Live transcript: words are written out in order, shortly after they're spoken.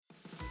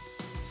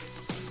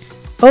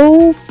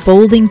Oh,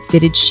 Folding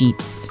Fitted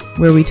Sheets,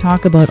 where we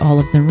talk about all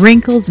of the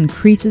wrinkles and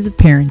creases of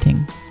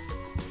parenting.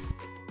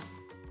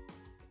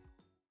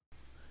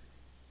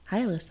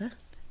 Hi, Alyssa.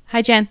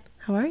 Hi, Jen.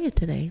 How are you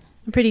today?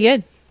 I'm pretty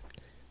good.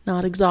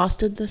 Not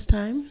exhausted this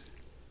time?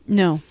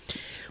 No.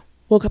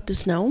 Woke up to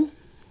snow?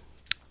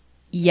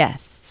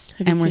 Yes.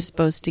 And we're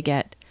supposed to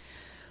get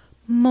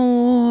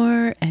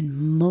more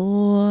and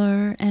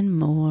more and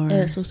more. And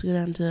it's supposed to go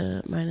down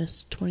to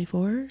minus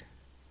 24?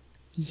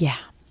 Yeah.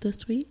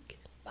 This week?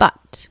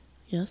 But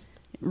Yes.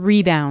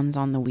 rebounds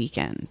on the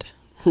weekend.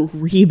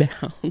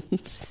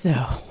 Rebounds.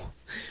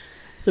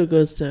 So it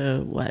goes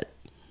to what?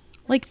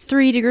 like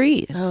 3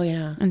 degrees. Oh,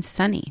 yeah. And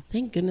sunny.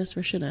 Thank goodness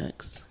for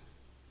Chinooks.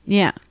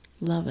 Yeah.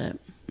 Love it.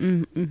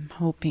 I'm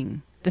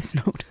hoping the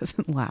snow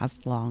doesn't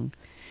last long.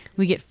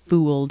 We get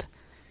fooled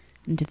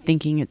into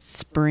thinking it's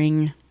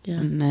spring. Yeah.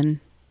 And then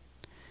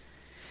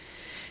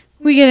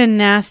we get a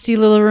nasty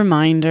little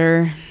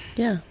reminder.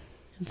 Yeah.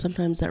 And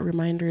sometimes that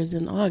reminder is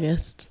in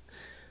August.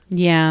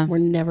 Yeah. We're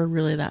never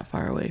really that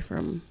far away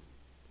from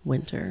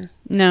winter.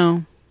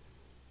 No.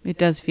 It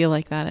does feel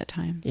like that at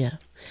times. Yeah.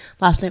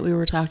 Last night we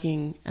were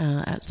talking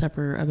at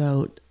supper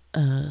about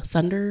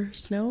thunder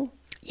snow.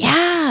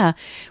 Yeah.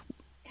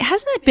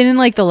 Hasn't it been in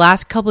like the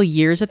last couple of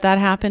years that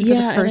happened for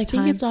the first and I time?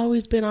 think it's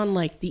always been on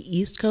like the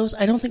East Coast.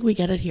 I don't think we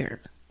get it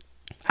here.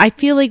 I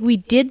feel like we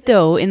did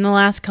though in the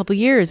last couple of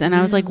years. And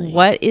I was like, Really?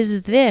 what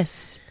is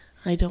this?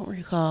 I don't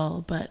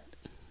recall, but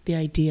the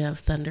idea of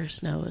thunder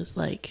snow is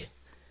like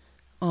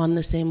on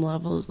the same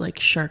level as like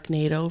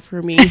Sharknado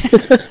for me.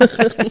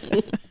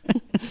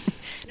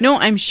 No,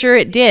 I'm sure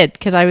it did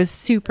because I was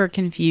super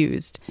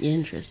confused.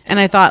 Interesting. And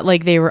I thought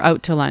like they were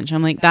out to lunch.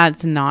 I'm like,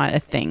 that's not a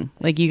thing.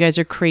 Like you guys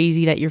are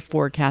crazy that you're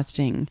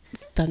forecasting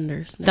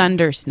Thunder snow.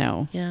 thunder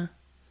snow. Yeah.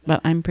 But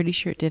I'm pretty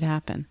sure it did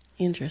happen.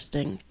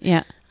 Interesting.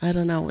 Yeah. I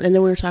don't know. And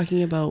then we were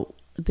talking about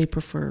they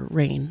prefer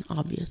rain,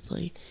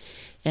 obviously.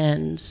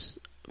 And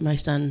my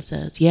son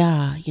says,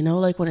 yeah, you know,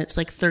 like when it's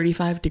like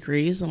 35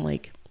 degrees, I'm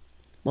like,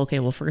 okay,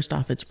 well, first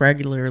off, it's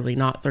regularly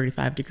not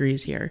 35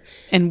 degrees here.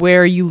 And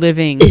where are you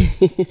living,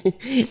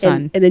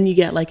 son? And then you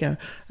get like a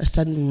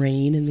sudden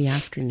rain in the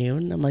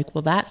afternoon. I'm like,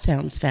 well, that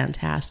sounds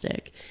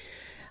fantastic.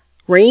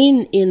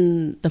 Rain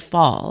in the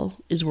fall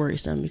is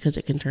worrisome because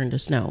it can turn to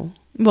snow.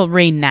 Well,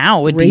 rain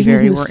now would Rain be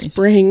very in the worrisome.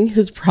 spring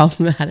is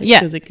problematic Yeah.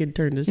 because it could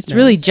turn to snow. It's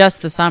really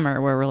just the summer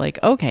where we're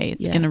like, okay,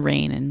 it's Yeah. going to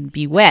rain and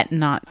be wet,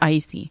 not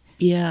icy.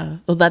 Yeah.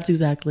 Well, that's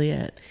exactly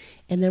it.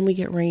 And then we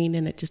get rain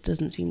and it just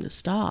doesn't seem to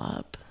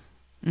stop.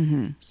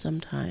 Mm-hmm.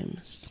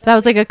 Sometimes. That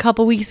was like a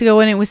couple weeks ago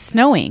when it was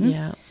snowing.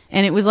 Yeah.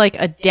 And it was like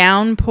a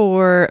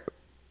downpour,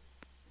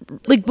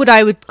 like what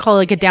I would call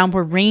like a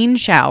downpour rain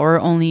shower,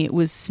 only it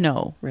was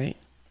snow. Right.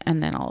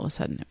 And then all of a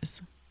sudden it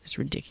was this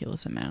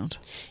ridiculous amount.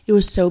 It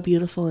was so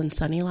beautiful and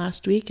sunny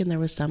last week and there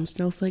was some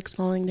snowflakes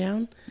falling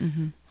down.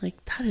 Mm-hmm.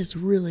 Like, that is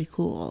really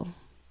cool.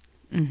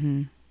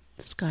 Mm-hmm.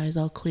 The sky's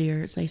all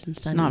clear. It's nice and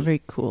sunny. It's not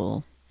very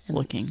cool and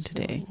looking it's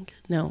today. snowing.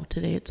 No,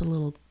 today it's a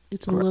little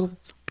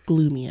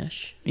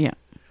gloomy-ish. Yeah.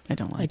 I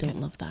don't like I it.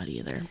 don't love that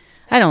either.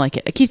 I don't like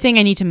it. I keep saying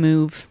I need to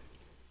move,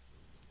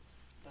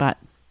 but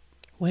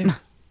Where?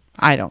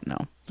 I don't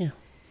know. Yeah.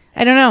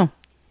 I don't know.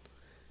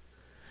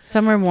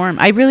 Somewhere warm.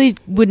 I really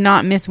would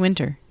not miss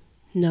winter.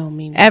 No,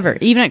 me neither. Ever.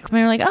 Even at,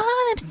 when we're like,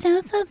 oh, the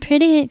snow's so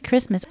pretty at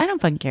Christmas. I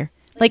don't fucking care.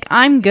 Like,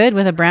 I'm good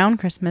with a brown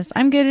Christmas.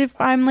 I'm good if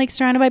I'm like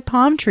surrounded by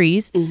palm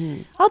trees.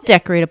 Mm-hmm. I'll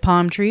decorate a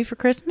palm tree for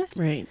Christmas.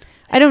 Right.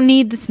 I don't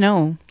need the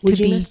snow Would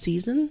to you be. miss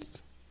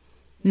seasons?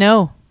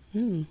 No.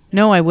 Hmm.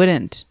 No, I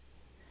wouldn't.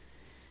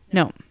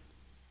 No.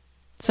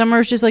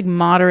 Summer's just like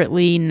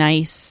moderately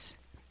nice.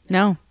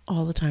 No.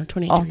 All the time.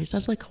 28 Oh. degrees.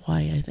 That's like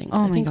Hawaii, I think.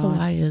 Oh I my think God.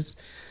 Hawaii is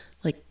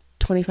like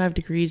 25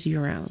 degrees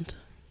year-round.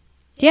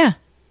 Yeah.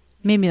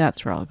 Maybe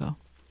that's where I'll go.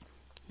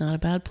 Not a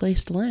bad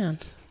place to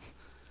land.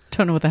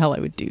 Don't know what the hell I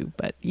would do,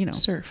 but you know.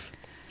 Surf.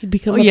 You'd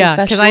become Oh, a yeah,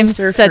 because professional I'm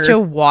surfer. such a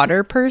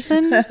water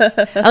person.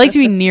 I like to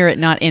be near it,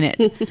 not in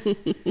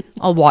it.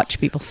 I'll watch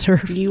people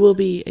surf. You will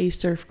be a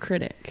surf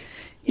critic.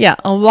 Yeah,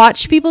 I'll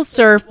watch people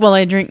surf while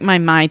I drink my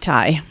Mai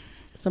Tai.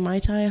 Is a Mai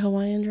Tai a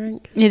Hawaiian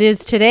drink? It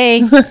is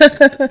today.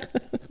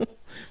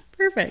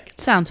 Perfect.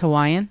 Sounds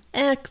Hawaiian.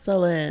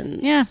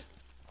 Excellent. Yeah.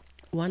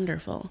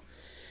 Wonderful.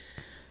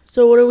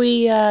 So what are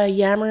we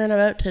yammering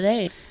about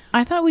today?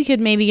 I thought we could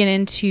maybe get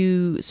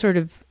into sort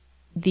of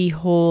the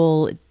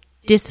whole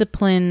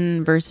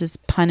discipline versus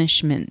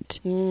punishment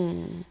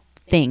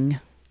thing.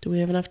 Do we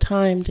have enough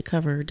time to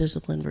cover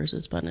discipline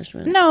versus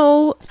punishment?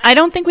 No, I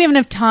don't think we have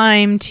enough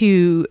time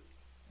to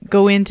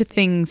go into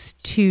things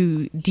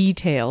too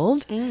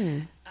detailed.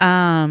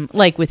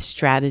 Like with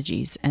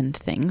strategies and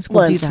things.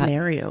 We'll do and that.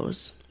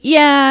 scenarios.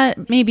 Yeah,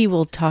 maybe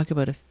we'll talk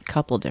about a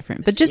couple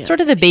different, but just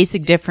sort of the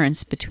basic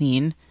difference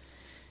between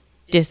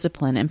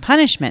discipline and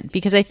punishment.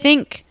 Because I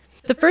think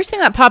the first thing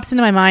that pops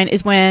into my mind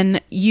is when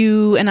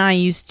you and I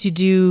used to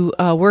do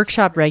a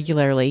workshop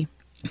regularly.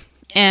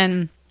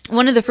 And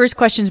one of the first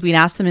questions we'd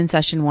ask them in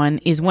session 1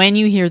 is, when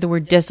you hear the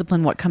word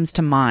discipline, what comes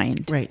to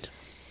mind? Right.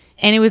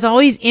 And it was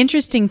always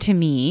interesting to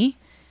me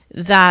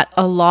that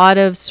a lot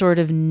of sort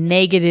of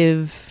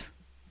negative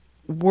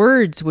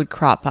words would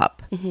crop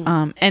up.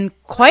 And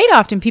quite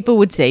often people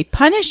would say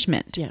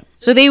punishment. Yeah.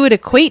 So they would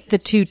equate the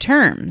two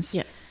terms.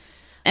 Yeah.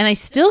 And I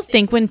still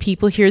think when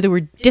people hear the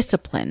word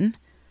discipline,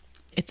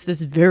 it's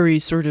this very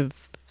sort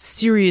of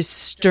serious,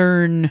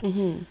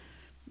 stern,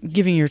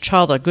 giving your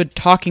child a good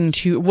talking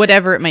to,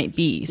 whatever it might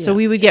be. So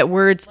we would get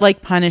words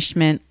like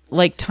punishment,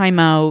 like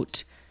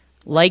timeout,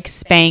 like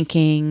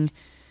spanking,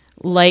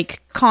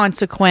 like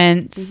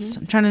consequence.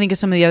 I'm trying to think of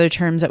some of the other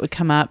terms that would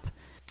come up.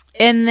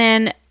 And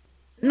then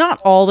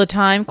not all the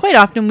time, quite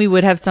often we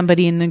would have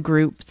somebody in the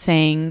group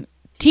saying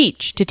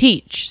teach, to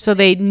teach. So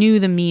they knew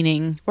the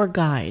meaning. Or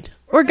guide.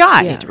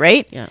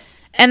 Right? Yeah.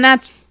 And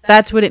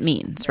that's what it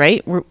means,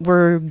 right?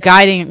 We're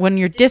guiding, when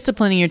you're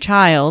disciplining your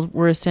child,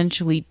 we're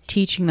essentially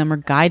teaching them or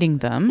guiding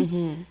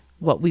them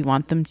what we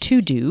want them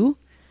to do.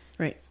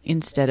 Right.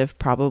 Instead of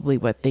probably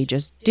what they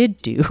just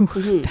did do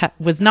that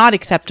was not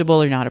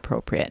acceptable or not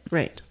appropriate.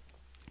 Right.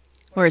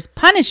 Whereas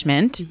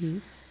punishment,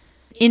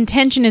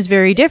 intention is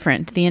very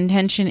different. The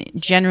intention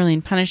generally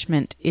in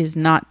punishment is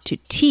not to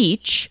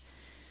teach,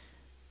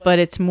 but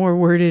it's more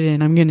worded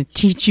in, I'm going to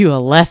teach you a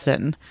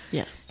lesson.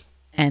 Yes.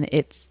 And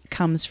it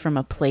comes from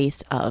a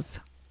place of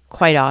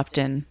quite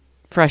often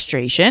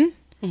frustration,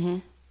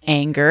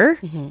 anger.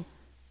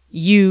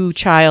 You,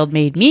 child,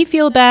 made me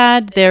feel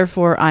bad,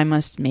 therefore I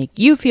must make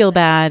you feel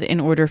bad in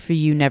order for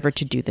you never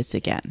to do this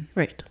again.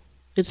 Right.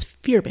 It's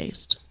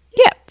fear-based.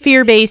 Yeah,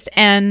 fear-based.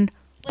 And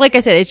like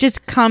I said, it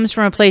just comes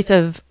from a place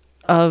of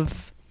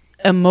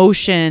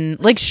emotion,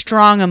 like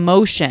strong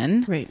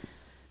emotion. Right.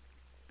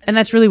 And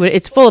that's really what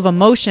it's full of,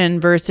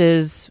 emotion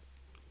versus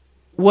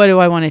what do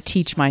I want to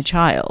teach my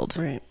child?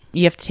 Right.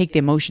 You have to take the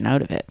emotion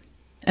out of it.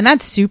 And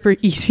that's super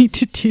easy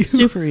to do.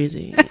 Super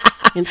easy.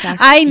 In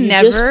fact, you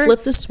just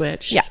flip the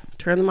switch. Yeah.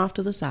 Turn them off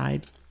to the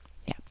side.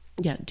 Yeah.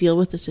 Yeah. Deal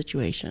with the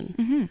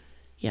situation.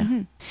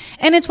 Yeah.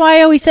 And it's why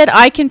I always said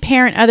I can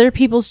parent other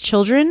people's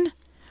children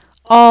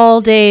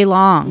all day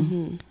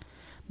long.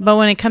 But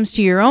when it comes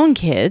to your own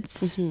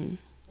kids,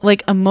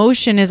 like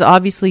emotion is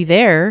obviously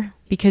there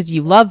because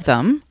you love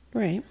them.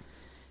 Right.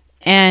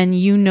 And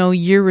you know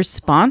you're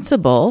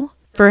responsible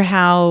for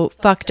how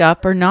fucked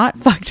up or not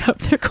fucked up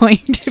they're going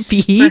to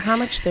be. For how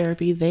much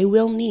therapy they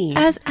will need.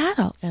 As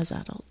adults. As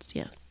adults,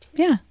 yes.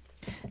 Yeah.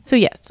 So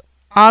yes,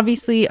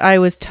 obviously I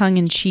was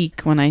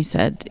tongue-in-cheek when I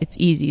said it's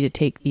easy to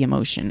take the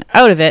emotion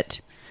out of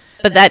it.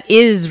 But that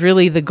is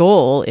really the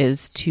goal,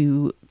 is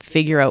to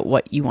figure out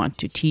what you want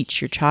to teach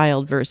your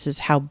child versus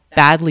how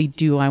badly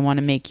do I want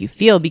to make you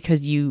feel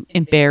because you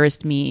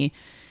embarrassed me,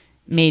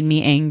 made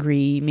me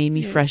angry, made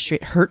me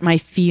frustrated, hurt my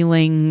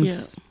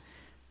feelings.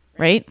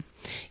 Right?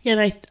 Yeah,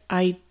 and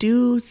I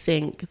do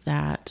think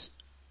that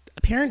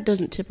a parent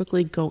doesn't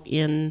typically go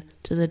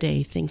into the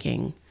day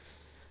thinking,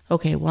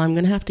 okay, well, I'm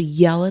going to have to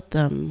yell at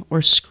them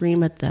or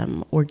scream at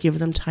them or give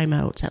them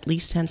timeouts at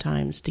least 10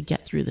 times to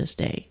get through this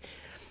day.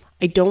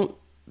 I don't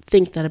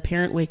think that a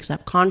parent wakes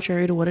up,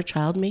 contrary to what a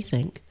child may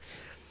think,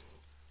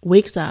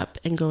 wakes up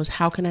and goes,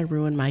 how can I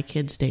ruin my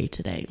kid's day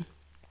today?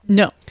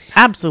 No,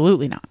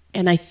 absolutely not.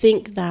 And I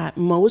think that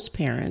most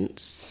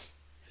parents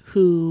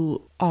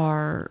who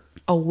are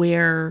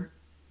aware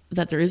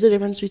that there is a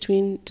difference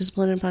between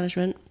discipline and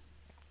punishment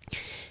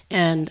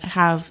and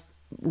have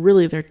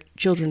really their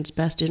children's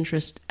best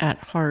interest at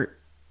heart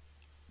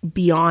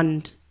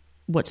beyond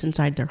what's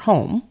inside their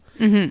home,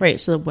 right?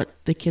 So what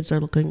the kids are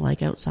looking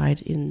like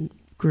outside in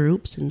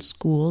groups and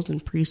schools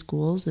and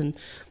preschools and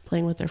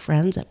playing with their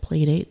friends at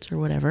play dates or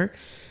whatever,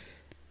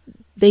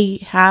 they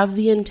have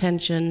the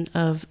intention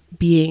of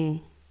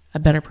being a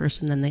better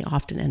person than they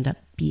often end up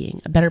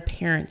being, a better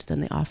parent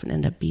than they often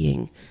end up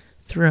being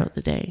throughout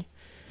the day.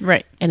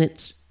 Right. And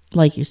it's,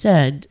 like you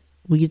said,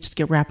 we just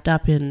get wrapped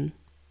up in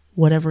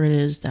whatever it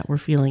is that we're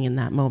feeling in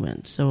that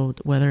moment. So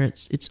whether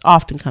it's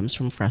often comes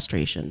from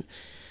frustration.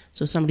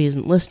 So somebody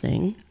isn't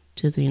listening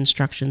to the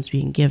instructions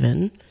being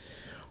given,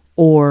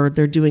 or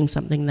they're doing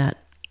something that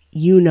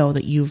you know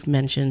that you've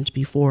mentioned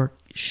before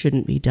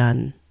shouldn't be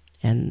done,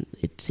 and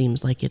it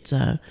seems like it's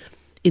a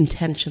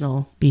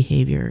intentional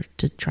behavior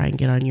to try and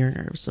get on your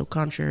nerves. So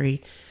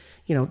contrary,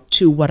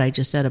 to what I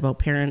just said about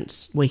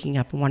parents waking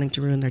up and wanting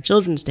to ruin their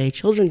children's day,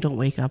 children don't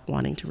wake up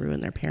wanting to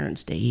ruin their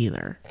parents' day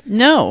either.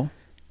 No.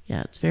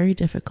 Yeah, it's very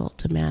difficult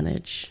to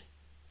manage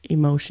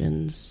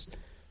emotions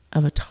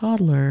of a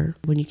toddler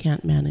when you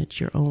can't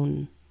manage your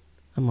own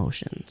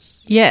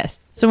emotions. Yes.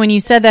 So when you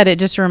said that, it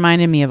just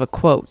reminded me of a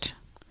quote.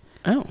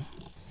 Oh.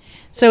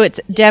 So it's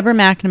Deborah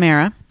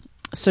McNamara.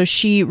 So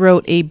she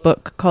wrote a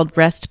book called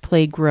Rest,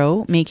 Play,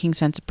 Grow, Making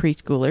Sense of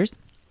Preschoolers.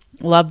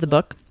 Love the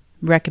book.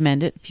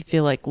 Recommend it if you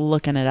feel like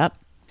looking it up.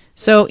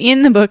 So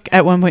in the book,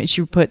 at one point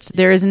she puts,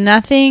 there is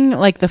nothing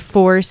like the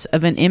force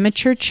of an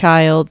immature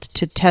child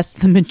to test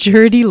the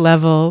maturity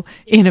level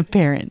in a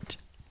parent.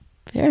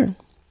 Fair.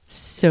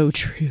 So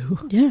true.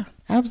 Yeah,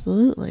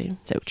 absolutely.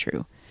 So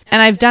true.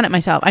 And I've done it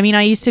myself. I mean,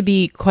 I used to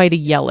be quite a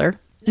yeller.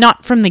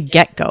 Not from the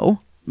get-go,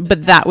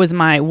 but that was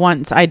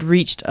once I'd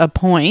reached a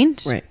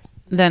point, right,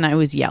 then I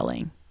was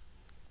yelling.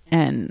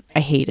 And I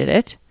hated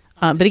it.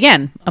 But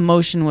again,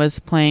 emotion was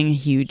playing a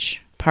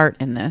huge part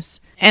in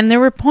this. And there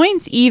were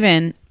points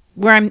even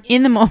where I'm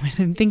in the moment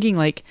and thinking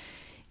like,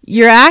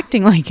 you're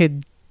acting like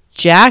a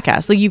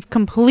jackass. Like you've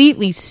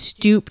completely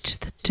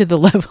stooped to the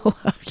level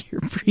of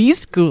your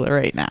preschooler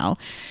right now.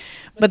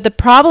 But the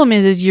problem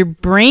is your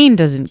brain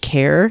doesn't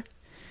care,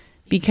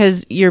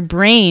 because your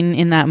brain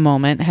in that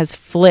moment has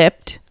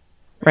flipped,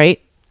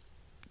 right,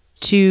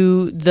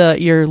 to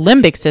your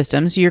limbic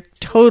system. So you're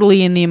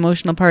totally in the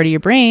emotional part of your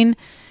brain,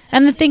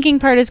 and the thinking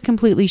part is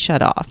completely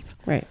shut off.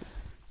 Right.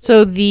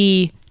 So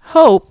the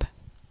hope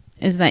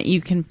is that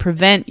you can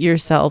prevent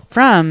yourself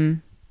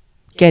from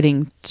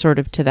getting sort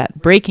of to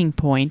that breaking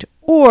point,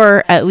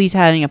 or at least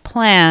having a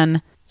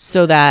plan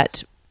so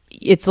that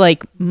it's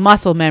like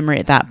muscle memory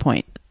at that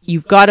point.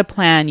 You've got a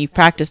plan, you've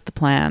practiced the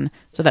plan,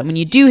 so that when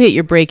you do hit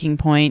your breaking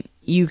point,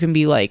 you can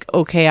be like,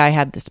 okay, I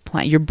had this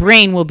plan. Your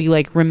brain will be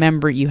like,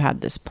 remember you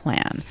had this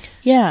plan.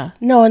 Yeah.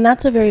 No, and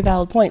that's a very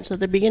valid point. So at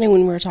the beginning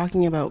when we were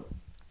talking about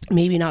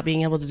maybe not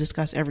being able to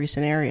discuss every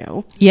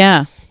scenario.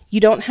 Yeah. You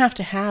don't have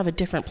to have a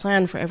different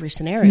plan for every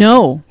scenario.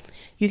 No.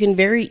 You can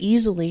very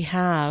easily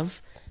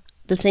have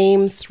the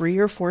same 3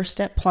 or 4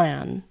 step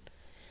plan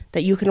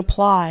that you can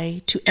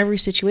apply to every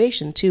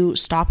situation, to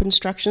stop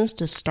instructions,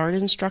 to start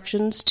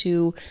instructions,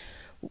 to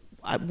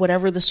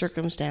whatever the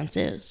circumstance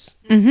is.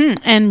 Mm-hmm.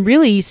 And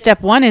really,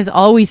 step 1 is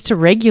always to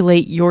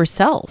regulate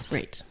yourself.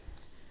 Right.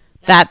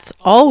 That's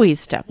always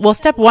step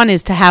 1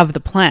 is to have the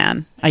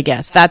plan, I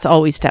guess. That's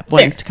always step 1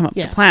 Fair. Is to come up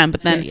Yeah. with the plan.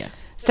 But then Yeah.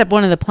 step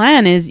 1 of the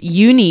plan is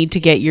you need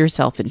to get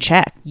yourself in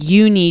check.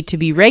 You need to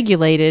be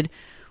regulated,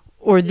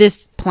 or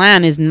this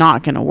plan is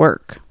not going to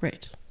work.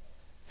 Right.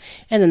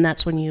 And then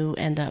that's when you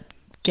end up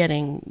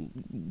getting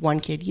one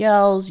kid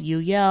yells, you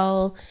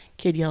yell,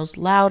 kid yells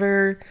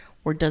louder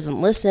or doesn't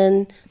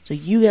listen, so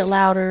you get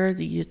louder.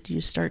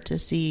 You start to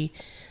see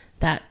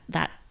that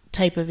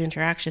type of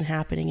interaction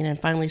happening, and then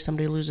finally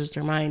somebody loses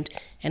their mind,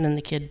 and then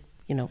the kid,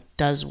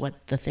 does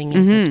what the thing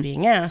is that's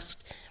being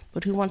asked.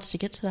 But who wants to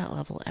get to that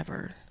level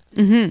ever?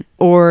 Mm-hmm.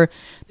 Or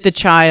the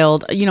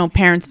child,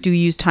 parents do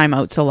use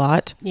timeouts a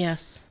lot.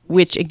 Yes.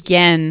 Which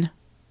again,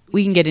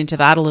 we can get into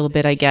that a little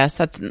bit, I guess.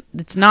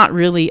 It's not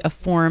really a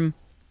form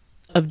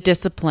of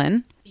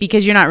discipline,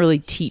 because you're not really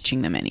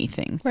teaching them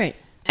anything. Right.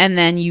 And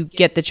then you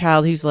get the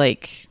child who's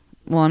like,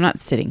 well, I'm not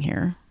sitting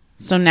here.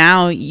 So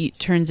now it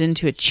turns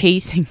into a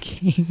chasing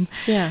game.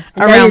 Yeah.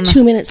 And now your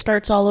 2 minutes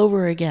starts all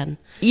over again.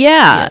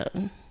 Yeah.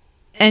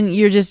 And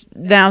you're just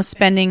now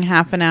spending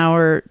half an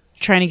hour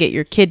trying to get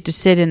your kid to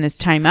sit in this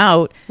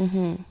timeout.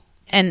 Mm-hmm.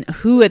 And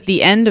who at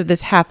the end of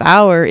this half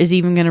hour is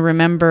even going to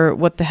remember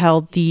what the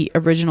hell the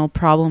original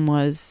problem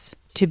was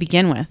to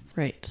begin with?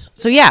 Right.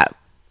 So yeah,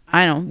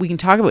 I don't know. We can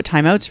talk about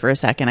timeouts for a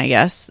second, I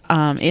guess,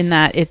 in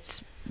that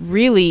it's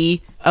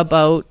really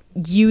about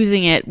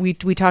using it. We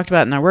talked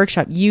about in our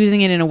workshop,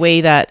 using it in a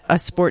way that a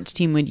sports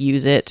team would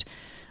use it,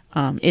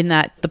 in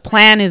that the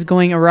plan is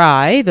going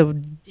awry, the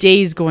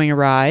day's going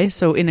awry.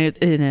 So in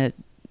a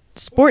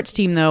sports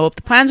team, though, if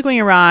the plan's going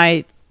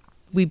awry,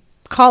 we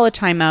call a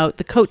timeout.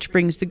 The coach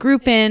brings the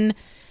group in,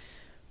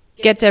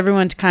 gets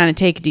everyone to kind of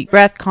take a deep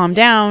breath, calm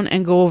down,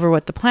 and go over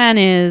what the plan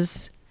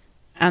is.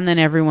 And then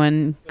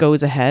everyone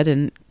goes ahead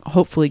and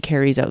hopefully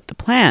carries out the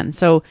plan.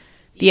 So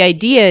the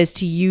idea is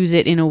to use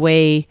it in a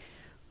way,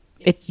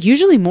 it's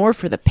usually more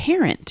for the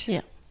parent,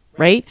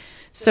 right?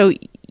 So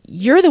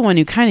you're the one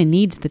who kind of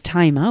needs the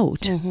time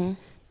out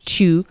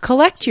to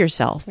collect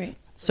yourself. Right.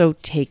 So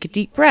take a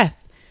deep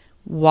breath,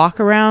 walk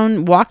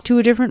to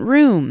a different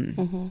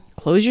room,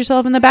 close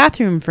yourself in the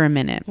bathroom for a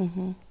minute,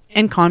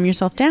 and calm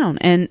yourself down.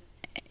 And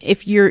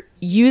if you're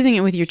using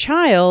it with your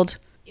child,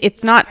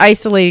 it's not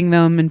isolating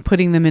them and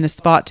putting them in a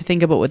spot to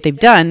think about what they've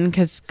done,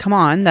 because come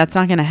on, that's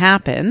not going to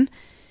happen.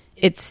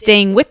 It's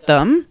staying with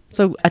them.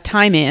 So a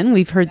time in,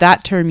 we've heard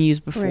that term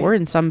used before,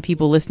 and some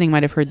people listening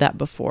might have heard that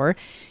before.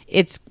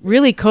 It's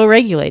really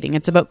co-regulating.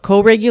 It's about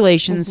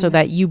co-regulation so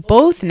that you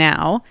both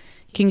now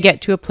can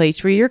get to a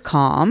place where you're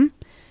calm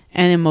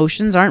and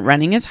emotions aren't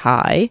running as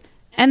high,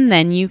 and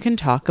then you can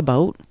talk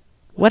about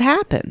what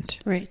happened.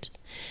 Right.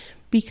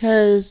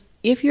 Because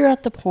if you're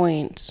at the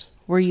point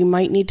where you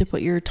might need to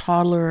put your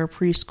toddler or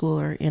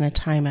preschooler in a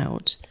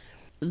timeout,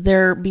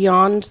 they're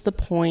beyond the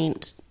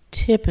point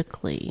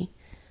typically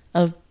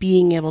of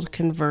being able to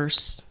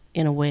converse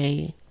in a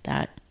way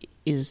that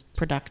is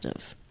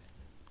productive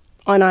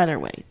on either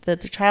way,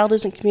 that the child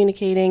isn't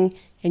communicating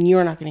and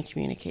you're not going to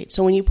communicate.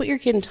 So when you put your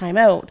kid in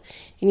timeout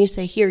and you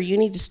say, here, you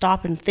need to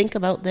stop and think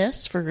about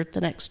this for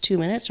the next 2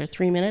 minutes or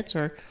 3 minutes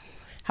or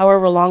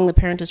however long the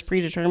parent has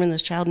predetermined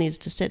this child needs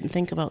to sit and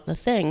think about the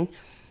thing,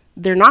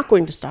 they're not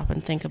going to stop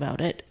and think about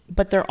it,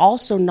 but they're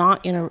also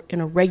not in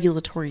a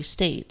regulatory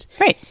state.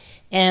 Right.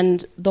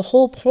 And the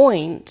whole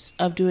point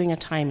of doing a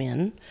time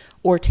in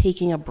or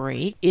taking a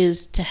break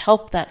is to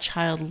help that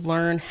child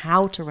learn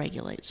how to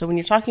regulate. So when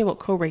you're talking about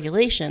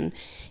co-regulation,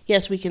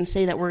 yes, we can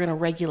say that we're going to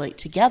regulate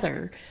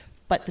together,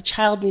 but the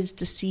child needs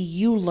to see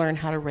you learn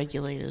how to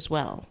regulate as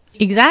well.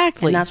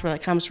 Exactly. And that's where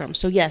that comes from.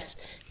 So yes,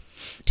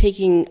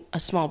 taking a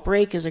small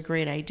break is a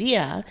great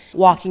idea.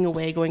 Walking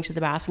away, going to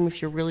the bathroom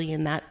if you're really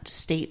in that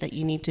state that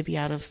you need to be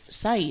out of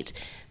sight.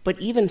 But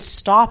even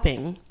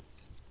stopping,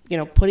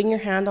 putting your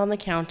hand on the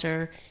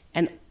counter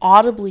and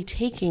audibly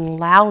taking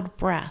loud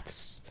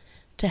breaths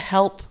to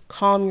help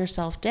calm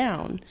yourself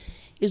down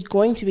is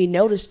going to be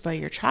noticed by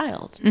your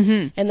child.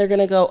 Mm-hmm. And they're going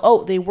to go,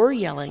 oh, they were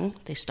yelling.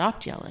 They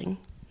stopped yelling.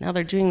 Now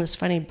they're doing this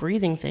funny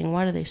breathing thing.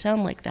 Why do they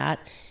sound like that?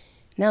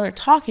 Now they're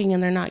talking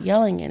and they're not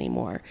yelling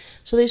anymore.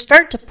 So they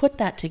start to put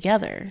that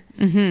together.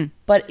 Mm-hmm.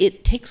 But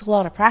it takes a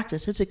lot of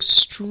practice. It's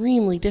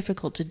extremely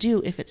difficult to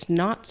do if it's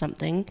not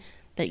something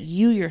that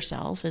you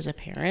yourself as a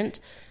parent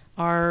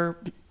are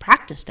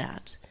practiced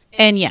at.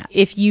 And yeah,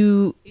 if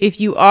you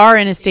are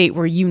in a state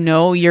where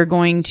you're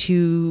going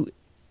to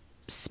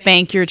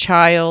spank your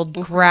child,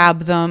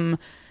 grab them,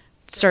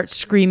 start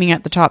screaming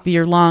at the top of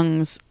your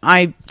lungs,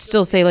 I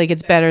still say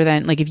it's better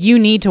than if you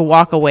need to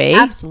walk away.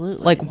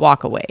 Absolutely.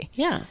 Walk away.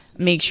 Yeah.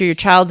 Make sure your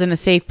child's in a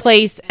safe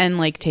place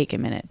and take a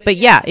minute. But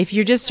yeah, if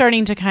you're just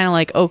starting to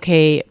kind of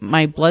okay,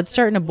 my blood's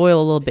starting to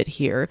boil a little bit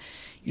here,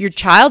 your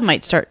child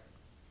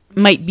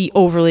might be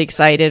overly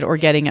excited or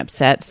getting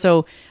upset.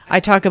 So I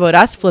talk about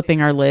us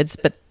flipping our lids,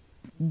 but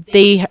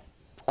they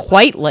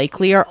quite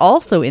likely are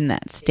also in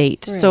that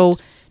state. Right. So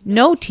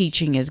no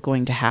teaching is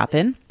going to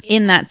happen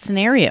in that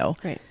scenario.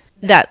 Right.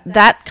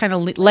 That kind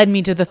of led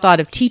me to the thought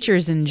of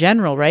teachers in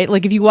general, right?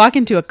 If you walk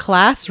into a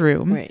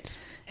classroom, right,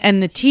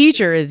 and the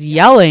teacher is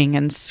yelling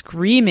and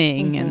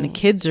screaming, and the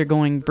kids are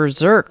going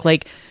berserk,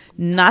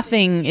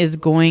 nothing is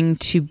going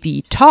to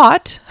be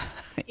taught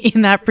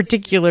in that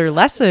particular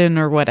lesson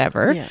or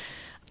whatever. Yeah.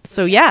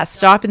 So yeah,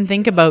 stop and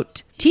think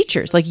about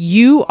teachers.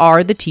 You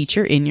are the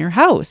teacher in your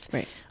house.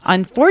 Right.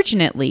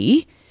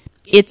 Unfortunately,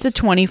 it's a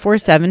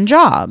 24/7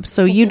 job,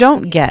 so you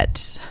don't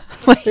get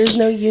there's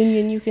no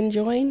union you can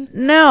join.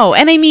 No,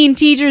 and I mean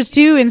teachers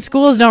too in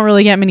schools don't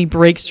really get many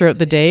breaks throughout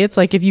the day. It's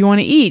if you want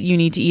to eat, you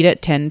need to eat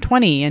at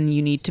 10:20, and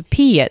you need to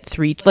pee at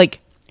 3.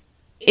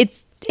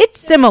 It's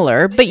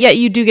similar, but yet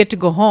you do get to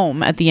go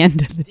home at the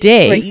end of the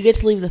day. Right, you get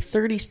to leave the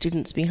 30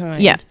 students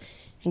behind. Yeah.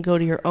 And go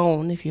to your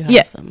own if you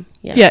have them.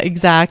 Yeah,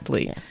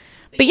 exactly. Yeah.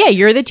 But yeah,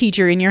 you're the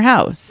teacher in your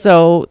house.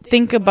 So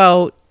think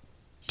about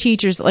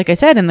teachers, like I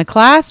said, in the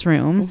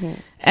classroom,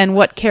 and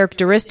what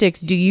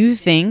characteristics do you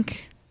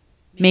think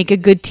make a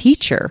good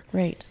teacher?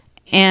 Right.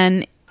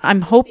 And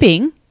I'm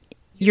hoping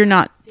you're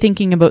not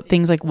thinking about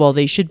things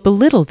they should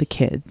belittle the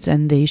kids,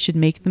 and they should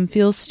make them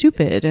feel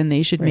stupid, and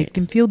they should make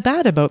them feel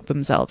bad about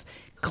themselves.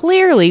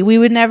 Clearly, we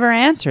would never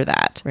answer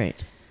that.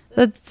 Right.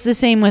 That's the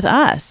same with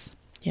us.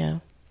 Yeah.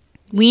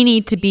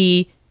 We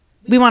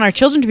want our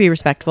children to be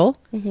respectful.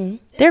 Mm-hmm.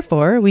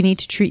 Therefore, we need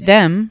to treat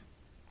them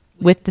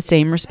with the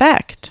same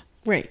respect.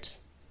 Right.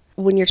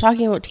 When you're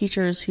talking about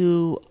teachers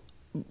who,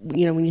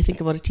 when you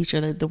think about a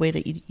teacher, the way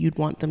that you'd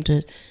want them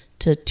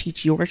to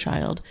teach your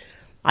child,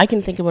 I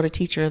can think about a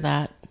teacher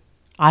that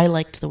I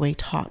liked the way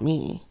taught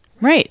me.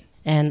 Right.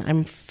 And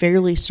I'm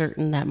fairly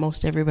certain that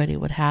most everybody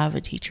would have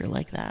a teacher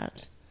like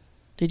that.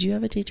 Did you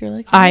have a teacher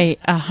like that? I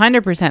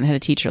 100% had a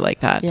teacher like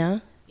that. Yeah?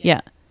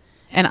 Yeah.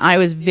 And I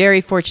was very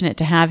fortunate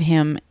to have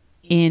him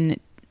in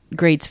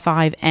grades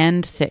 5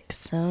 and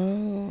 6.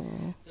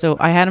 Oh. So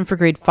I had him for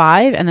grade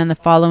 5, and then the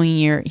following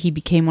year he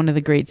became one of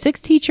the grade 6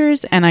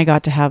 teachers, and I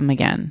got to have him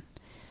again.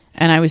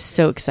 And I was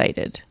so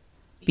excited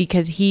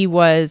because he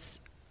was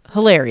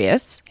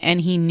hilarious, and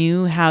he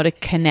knew how to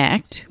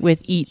connect with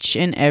each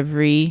and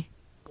every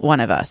one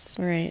of us.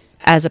 Right.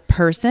 As a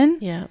person,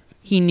 yeah,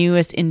 he knew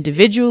us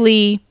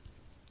individually.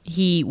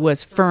 He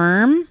was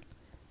firm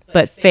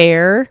but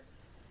fair.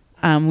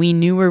 We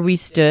knew where we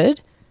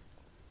stood,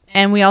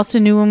 and we also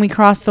knew when we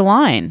crossed the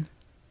line.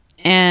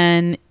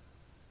 And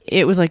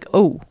it was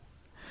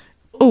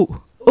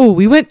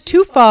we went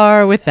too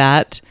far with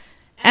that.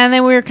 And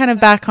then we were kind of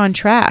back on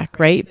track,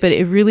 right? But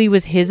it really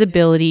was his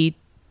ability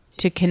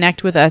to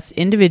connect with us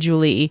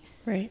individually,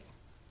 right,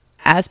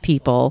 as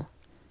people,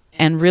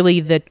 and really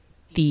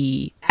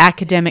the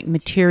academic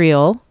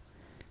material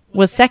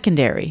was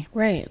secondary.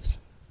 Right.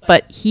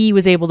 But he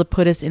was able to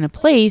put us in a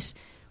place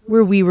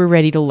where we were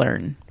ready to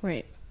learn.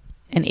 Right.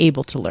 And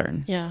able to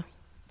learn. Yeah.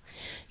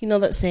 You know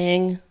that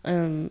saying,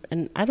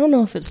 and I don't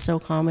know if it's so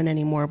common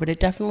anymore, but it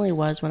definitely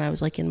was when I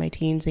was in my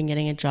teens and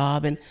getting a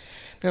job, and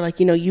they're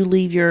you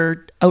leave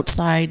your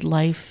outside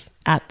life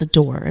at the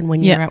door, and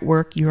when you're at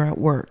work, you're at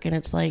work. And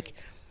it's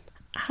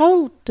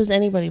how does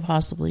anybody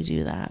possibly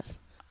do that?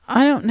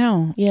 I don't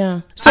know.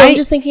 Yeah. So I'm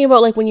just thinking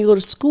about when you go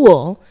to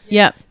school,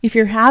 if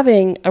you're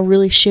having a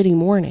really shitty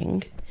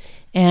morning,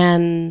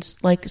 and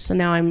so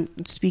now I'm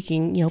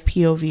speaking,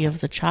 POV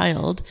of the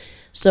child.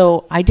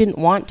 So I didn't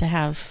want to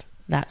have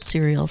that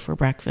cereal for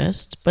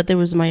breakfast, but there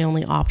was my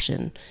only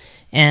option.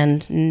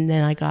 And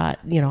then I got,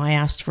 I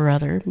asked for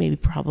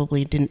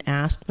probably didn't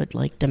ask, but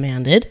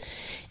demanded,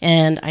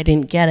 and I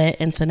didn't get it.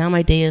 And so now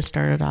my day has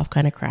started off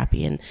kind of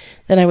crappy. And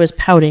then I was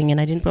pouting,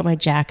 and I didn't put my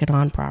jacket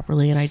on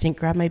properly, and I didn't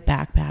grab my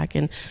backpack,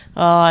 and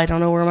I don't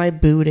know where my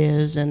boot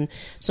is. And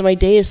so my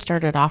day has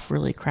started off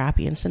really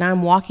crappy. And so now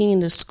I'm walking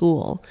into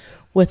school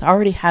with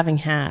already having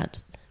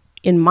had,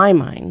 in my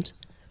mind,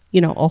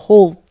 a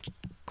whole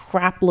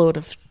crap load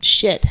of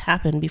shit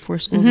happen before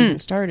school's even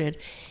started.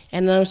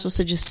 And then I'm supposed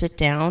to just sit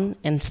down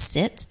and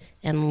sit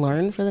and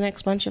learn for the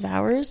next bunch of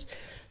hours.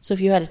 So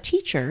if you had a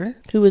teacher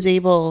who was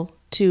able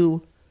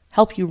to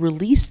help you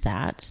release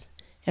that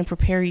and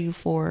prepare you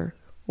for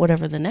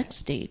whatever the next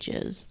stage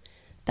is,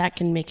 that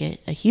can make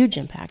a huge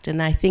impact.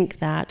 And I think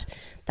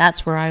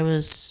that's where I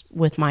was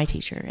with my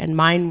teacher. And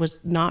mine was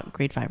not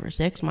grade 5 or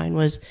 6. Mine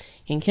was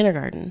in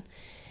kindergarten.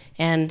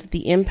 And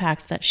the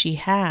impact that she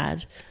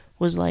had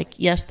was like,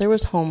 yes, there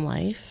was home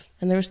life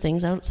and there was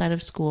things outside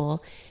of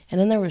school, and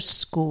then there was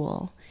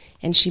school.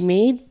 And she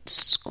made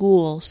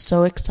school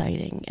so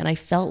exciting. And I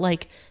felt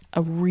like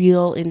a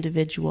real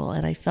individual,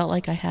 and I felt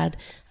like I had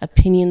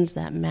opinions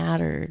that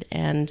mattered,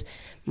 and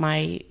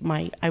I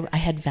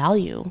had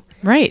value.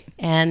 Right.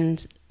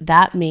 And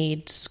that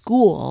made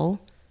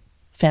school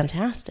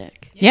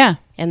fantastic. Yeah.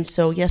 And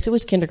so, yes, it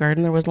was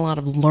kindergarten. There wasn't a lot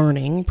of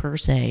learning per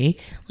se.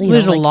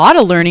 There's a lot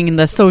of learning in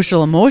the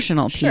social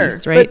emotional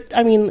piece, right? But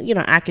I mean,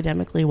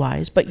 academically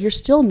wise, but you're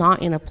still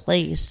not in a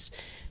place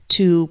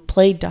to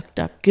play duck,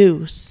 duck,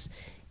 goose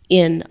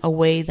in a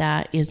way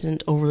that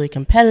isn't overly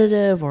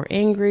competitive or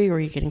angry, or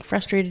you're getting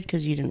frustrated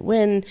because you didn't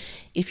win.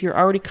 If you're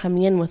already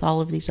coming in with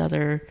all of these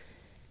other,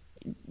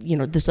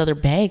 this other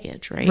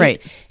baggage, right?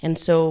 Right. And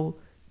so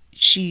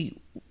she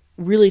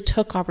really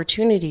took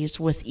opportunities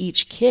with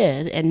each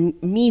kid,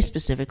 and me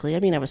specifically. I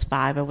mean, I was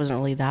 5. I wasn't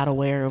really that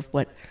aware of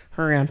what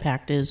her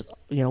impact was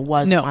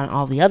on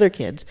all the other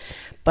kids.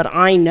 But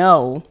I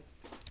know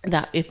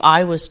that if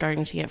I was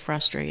starting to get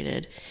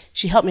frustrated,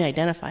 she helped me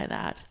identify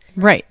that.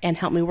 Right. And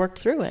helped me work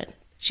through it.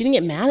 She didn't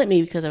get mad at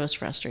me because I was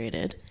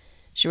frustrated.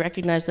 She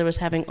recognized that I was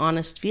having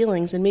honest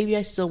feelings, and maybe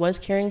I still was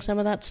carrying some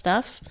of that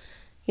stuff,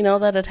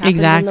 that had happened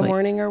in the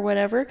morning or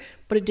whatever,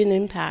 but it didn't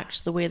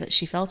impact the way that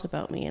she felt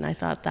about me. And I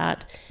thought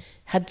that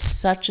had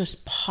such a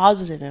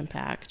positive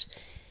impact.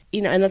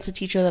 And that's a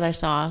teacher that I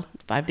saw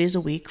 5 days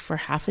a week for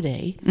half a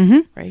day,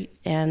 right?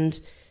 And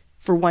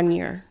for 1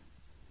 year,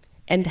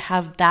 and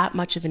have that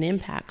much of an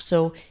impact.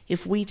 So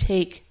if we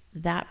take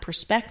that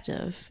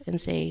perspective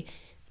and say,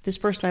 this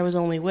person I was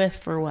only with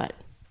for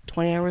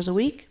 20 hours a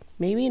week,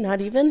 maybe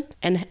not even,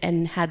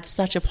 and had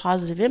such a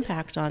positive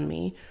impact on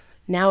me.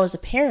 Now as a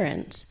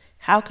parent,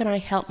 how can I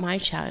help my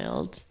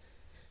child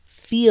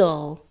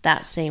feel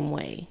that same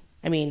way?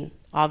 I mean,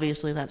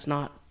 obviously that's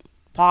not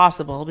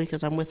possible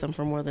because I'm with them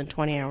for more than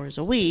 20 hours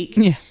a week.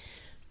 Yeah.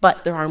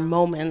 But there are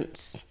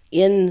moments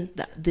in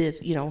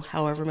the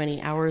however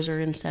many hours are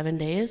in 7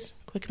 days.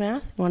 Quick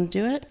math. You want to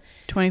do it?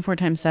 24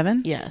 times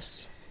 7?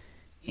 Yes.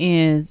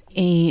 Is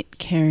 8,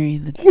 carry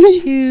the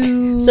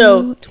 2.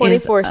 So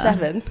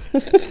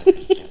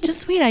 24/7.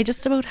 Just wait, I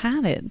just about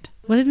had it.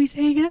 What did we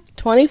say again?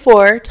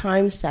 24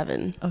 times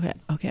 7. Okay.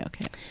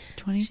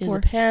 24. She has a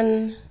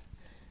pen.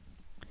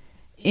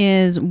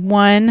 Is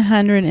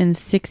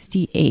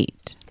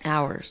 168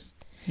 hours.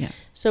 Yeah.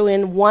 So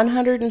in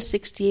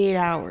 168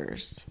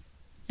 hours,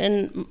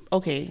 and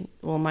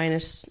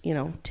minus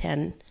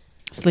 10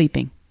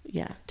 sleeping.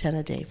 Yeah, 10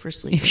 a day for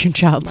sleep. If your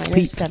child minus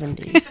sleeps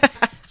 70.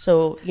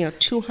 So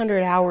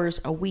 200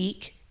 hours a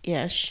week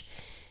ish,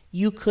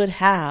 you could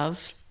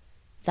have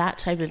that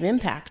type of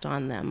impact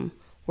on them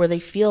where they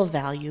feel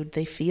valued,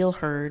 they feel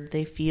heard,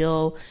 they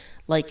feel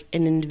like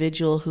an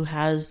individual who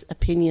has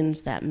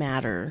opinions that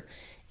matter.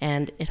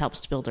 And it helps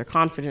to build their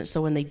confidence.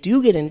 So when they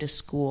do get into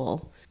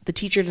school, the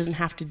teacher doesn't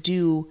have to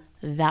do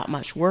that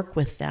much work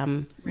with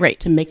them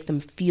to make them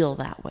feel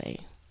that way.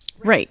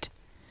 Right.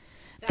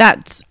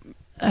 That's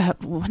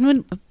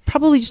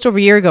probably just over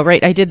a year ago,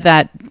 right? I did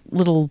that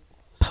little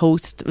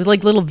post,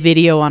 little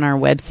video on our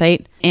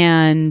website,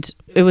 and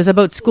it was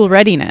about school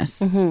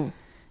readiness. Mm-hmm.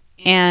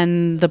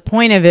 And the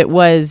point of it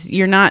was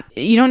you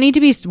don't need to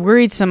be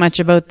worried so much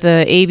about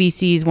the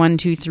ABCs, 1,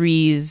 2,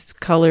 3s,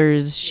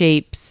 colors,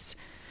 shapes,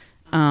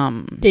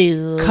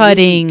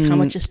 cutting, how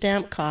much a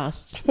stamp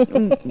costs,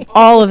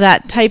 all of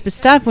that type of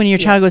stuff. When your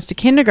child goes to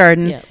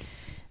kindergarten,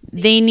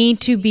 they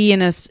need to be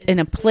in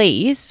a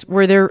place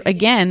where they're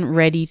again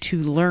ready to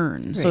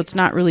learn. Right. So it's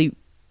not really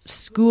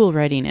school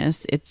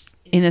readiness; it's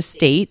in a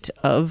state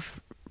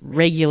of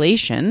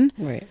regulation.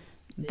 Right.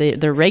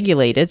 They're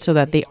regulated so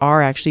that they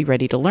are actually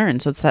ready to learn.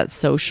 So it's that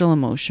social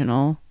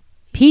emotional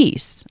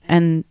piece,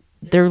 and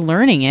they're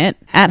learning it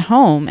at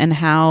home, and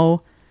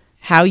how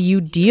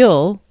you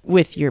deal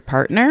with your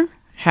partner,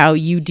 how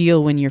you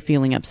deal when you're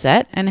feeling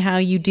upset, and how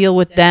you deal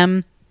with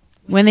them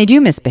when they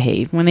do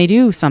misbehave, when they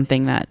do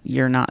something that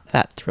you're not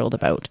that thrilled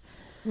about.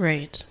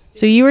 Right.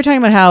 So you were talking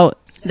about how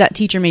that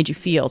teacher made you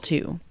feel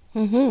too.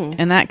 Mm-hmm.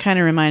 And that kind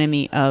of reminded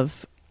me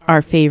of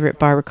our favorite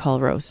Barbara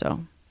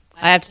Coloroso.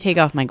 I have to take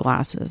off my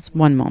glasses.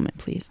 One moment,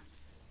 please.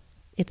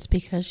 It's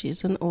because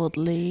she's an old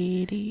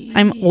lady.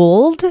 I'm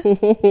old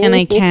and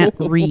I can't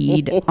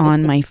read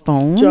on my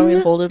phone. Do you want me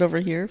to hold it over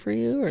here for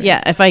you? Or?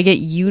 Yeah, if I get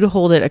you to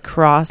hold it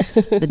across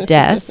the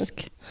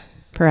desk,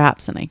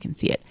 perhaps then I can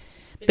see it.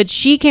 But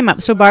she came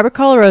up. So Barbara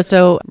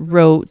Coloroso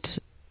wrote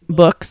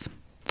books,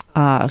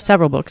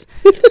 several books.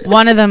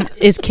 One of them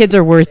is Kids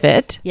Are Worth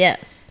It.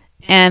 Yes.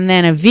 And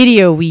then a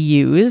video we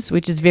use,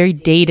 which is very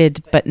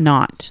dated, but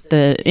not.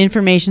 The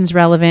information's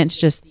relevant,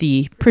 just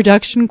the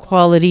production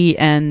quality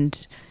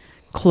and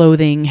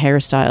clothing,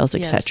 hairstyles,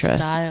 Yeah, etc.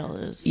 style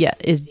is... Yeah,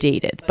 is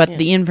dated. But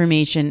the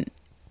information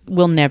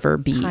will never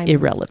be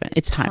irrelevant.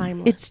 It's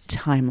timeless. It's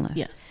timeless.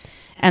 Yes.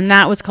 And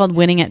that was called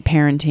Winning at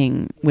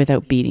Parenting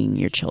Without Beating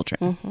Your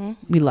Children.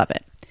 We love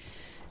it.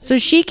 So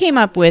she came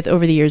up with,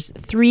 over the years,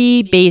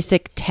 3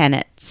 basic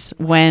tenets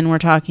when we're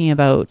talking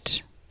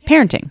about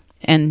parenting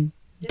and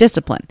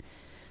discipline.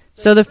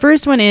 So the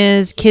first one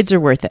is kids are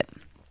worth it.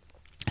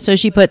 So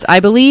she puts, I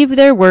believe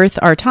they're worth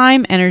our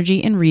time,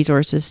 energy, and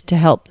resources to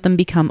help them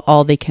become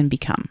all they can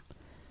become.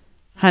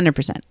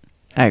 100%.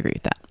 I agree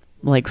with that.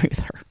 Well, I agree with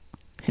her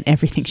and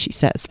everything she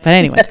says. But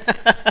anyway.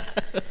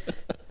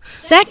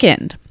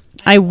 Second,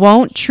 I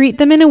won't treat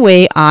them in a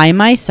way I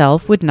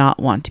myself would not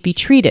want to be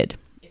treated.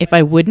 If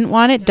I wouldn't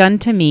want it done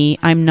to me,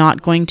 I'm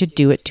not going to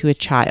do it to a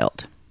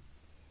child.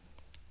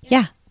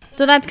 Yeah.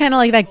 So that's kind of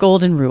like that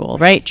golden rule,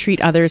 right? Treat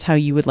others how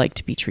you would like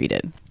to be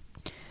treated.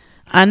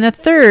 And the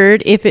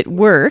third, if it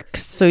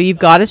works, so you've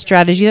got a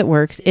strategy that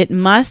works, it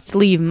must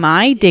leave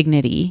my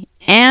dignity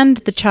and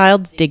the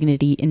child's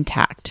dignity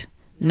intact.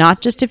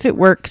 Not just if it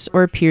works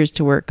or appears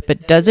to work,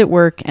 but does it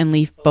work and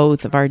leave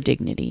both of our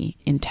dignity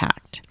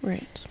intact?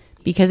 Right.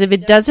 Because if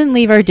it doesn't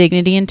leave our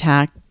dignity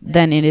intact,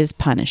 then it is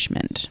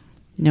punishment,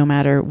 no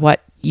matter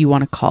what you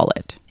want to call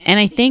it. And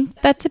I think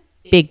that's a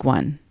big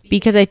one,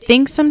 because I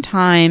think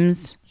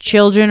sometimes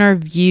children are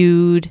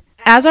viewed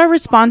as our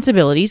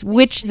responsibilities,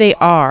 which they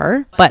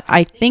are, but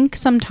I think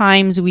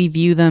sometimes we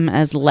view them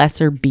as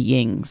lesser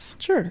beings.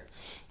 Sure.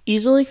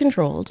 Easily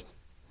controlled.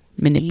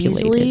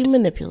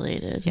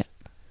 Manipulated. Yeah.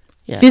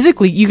 Yeah.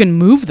 Physically, you can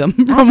move them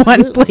from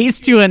one place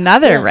to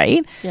another,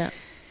 right? Yeah.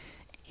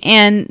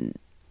 And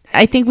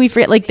I think we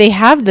forget, like, they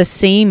have the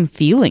same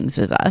feelings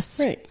as us.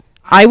 Right.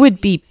 I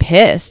would be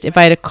pissed if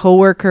I had a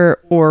coworker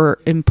or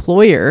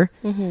employer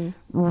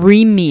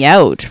ream me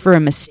out for a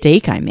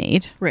mistake I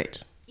made.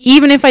 Right.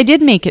 Even if I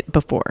did make it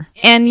before.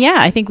 And yeah,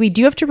 I think we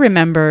do have to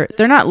remember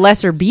they're not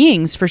lesser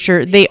beings for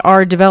sure. They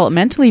are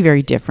developmentally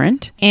very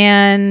different.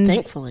 And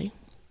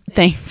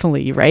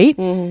thankfully, right?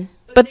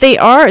 But they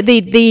are,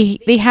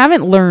 they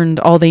haven't learned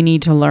all they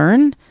need to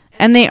learn.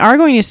 And they are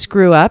going to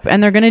screw up,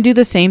 and they're going to do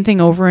the same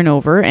thing over and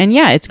over. And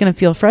yeah, it's going to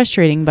feel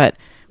frustrating, but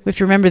we have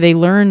to remember they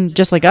learn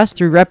just like us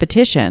through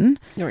repetition.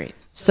 Right.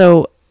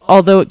 So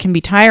although it can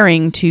be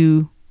tiring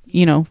to,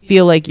 you know,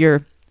 feel like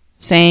you're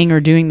saying or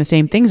doing the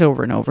same things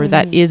over and over,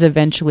 that is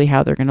eventually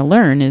how they're going to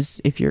learn, is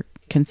if you're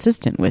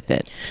consistent with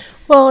it.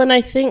 Well, and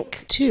I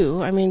think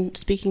too, I mean,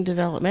 speaking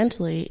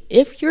developmentally,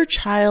 if your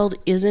child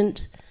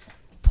isn't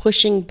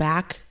pushing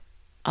back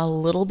a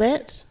little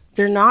bit,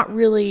 they're not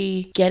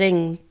really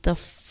getting the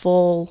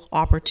full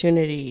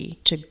opportunity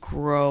to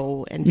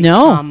grow and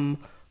become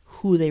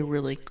who they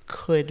really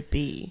could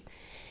be.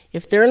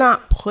 If they're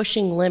not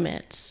pushing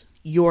limits,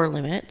 your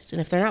limits, and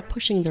if they're not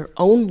pushing their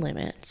own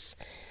limits,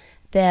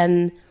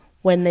 then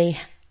when they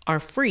are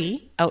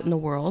free out in the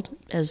world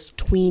as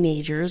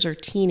tweenagers or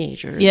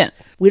teenagers,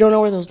 we don't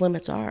know where those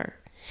limits are.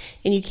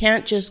 And you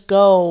can't just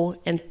go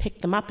and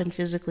pick them up and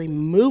physically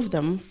move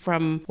them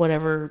from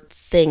whatever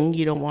thing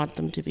you don't want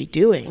them to be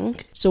doing.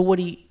 So what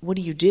do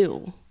you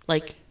do?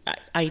 Like,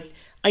 I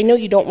know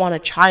you don't want a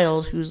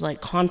child who's like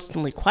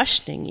constantly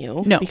questioning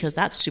you, because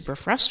that's super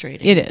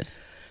frustrating. It is.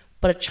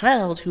 But a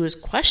child who is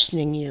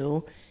questioning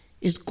you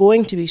is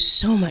going to be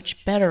so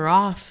much better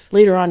off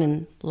later on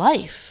in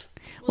life.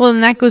 Well,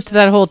 and that goes to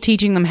that whole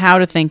teaching them how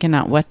to think and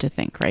not what to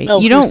think, right? Oh,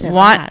 you don't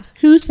want...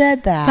 Who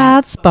said that?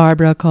 That's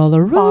Barbara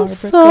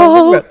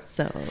Colarusso.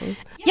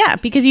 Yeah,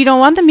 because you don't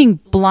want them being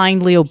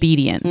blindly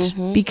obedient,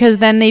 because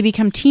then they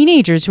become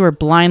teenagers who are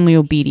blindly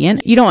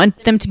obedient. You don't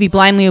want them to be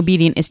blindly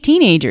obedient as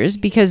teenagers,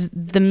 because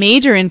the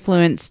major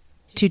influence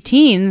to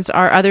teens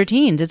are other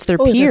teens. It's their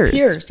peers. Their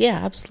peers. Yeah,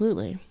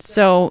 absolutely.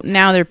 So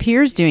now their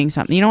peers doing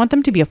something. You don't want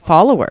them to be a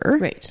follower.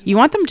 Right. You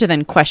want them to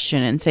then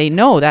question and say,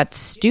 no, that's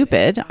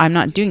stupid. I'm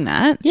not doing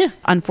that. Yeah.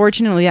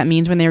 Unfortunately, that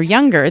means when they were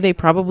younger, they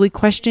probably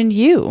questioned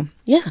you.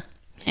 Yeah.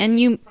 And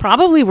you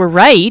probably were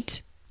right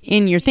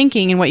in your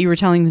thinking and what you were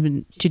telling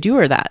them to do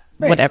or that,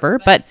 whatever.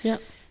 But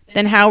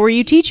then how were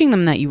you teaching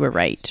them that you were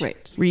right?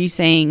 Right. Were you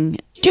saying,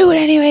 do it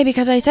anyway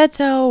because I said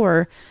so?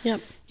 Or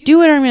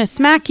do it or I'm going to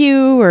smack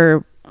you?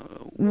 Or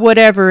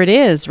whatever it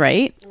is,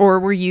 right? Or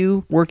were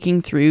you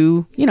working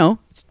through, you know,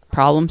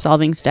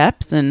 problem-solving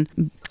steps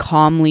and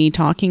calmly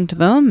talking to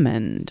them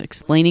and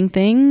explaining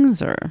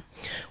things? Or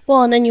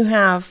well, and then you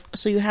have,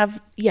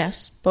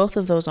 yes, both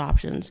of those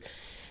options.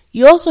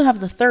 You also have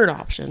the third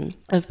option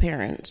of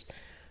parents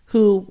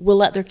who will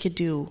let their kid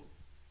do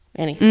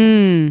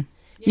anything.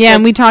 Yeah,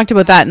 and we talked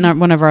about that in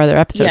one of our other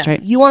episodes,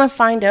 right? You want to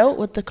find out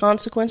what the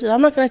consequences.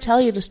 I'm not going to tell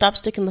you to stop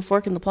sticking the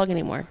fork in the plug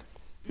anymore.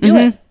 Do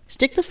it.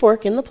 Stick the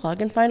fork in the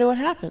plug and find out what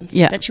happens.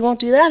 Yeah. Bet you won't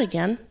do that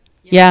again.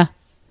 Yeah.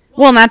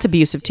 Well, and that's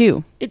abusive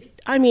too.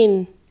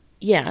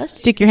 Yes.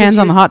 Stick your hands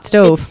on the hot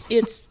stove.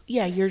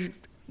 You're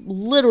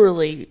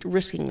literally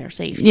risking their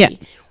safety. Yeah.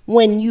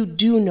 When you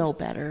do know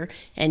better,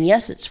 and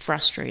yes, it's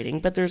frustrating,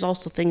 but there's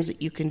also things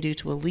that you can do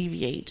to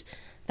alleviate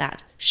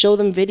that. Show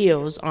them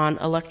videos on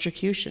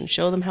electrocution.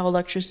 Show them how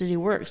electricity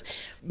works.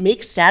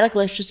 Make static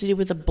electricity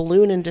with a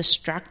balloon and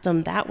distract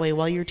them that way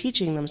while you're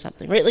teaching them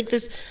something, right? Like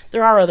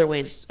there are other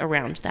ways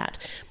around that.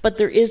 But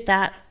there is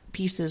that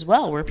piece as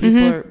well where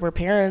people are, where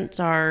parents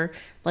are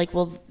like,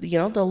 well, you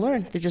know, they'll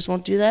learn. They just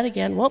won't do that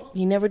again. Well,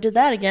 he never did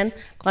that again.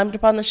 Climbed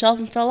up on the shelf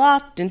and fell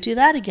off. Didn't do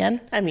that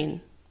again. I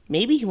mean,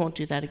 maybe he won't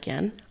do that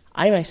again.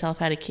 I myself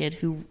had a kid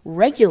who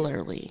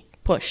regularly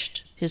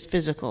pushed his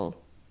physical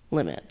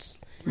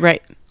limits.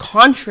 Right.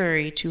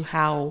 Contrary to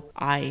how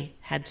I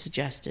had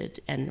suggested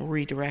and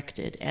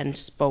redirected and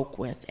spoke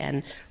with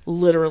and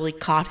literally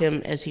caught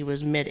him as he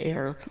was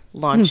midair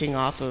launching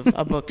off of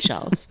a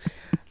bookshelf.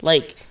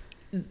 Like,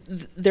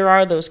 there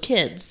are those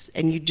kids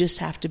and you just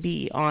have to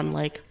be on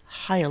like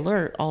high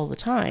alert all the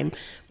time.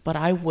 But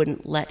I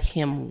wouldn't let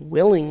him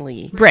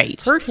willingly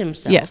hurt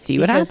himself. Yeah, see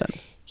what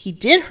happens. He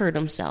did hurt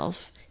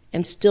himself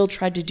and still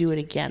tried to do it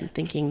again,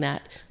 thinking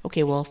that,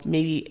 okay, well,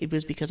 maybe it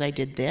was because I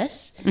did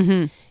this.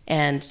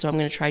 And so I'm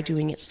going to try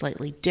doing it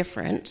slightly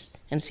different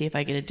and see if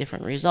I get a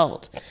different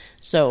result.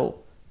 So,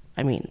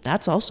 I mean,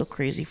 that's also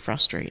crazy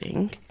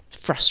frustrating.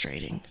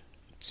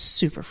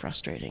 Super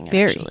frustrating,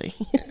 actually.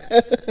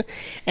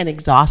 And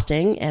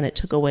exhausting. And it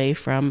took away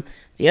from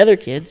the other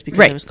kids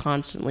because I was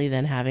constantly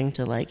then having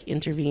to like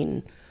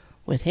intervene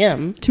with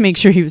him. To make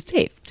sure he was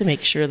safe. To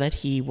make sure that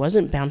he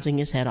wasn't bouncing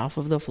his head off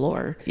of the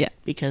floor. Yeah.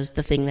 Because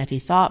the thing that he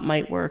thought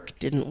might work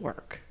didn't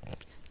work.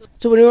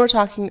 So when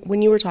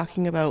you were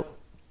talking about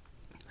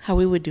how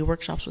we would do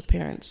workshops with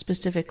parents,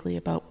 specifically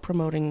about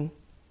promoting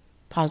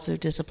positive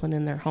discipline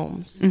in their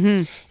homes,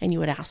 and you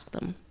would ask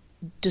them,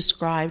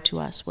 describe to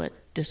us what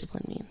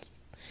discipline means.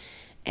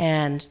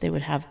 And they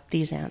would have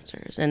these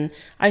answers. And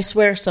I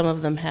swear some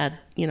of them had,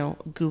 you know,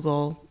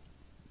 Google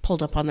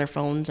pulled up on their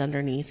phones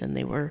underneath and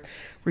they were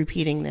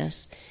repeating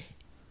this.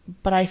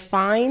 But I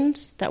find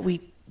that we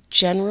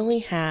generally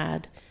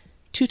had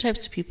two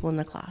types of people in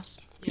the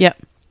class. Yep.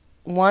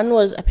 One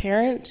was a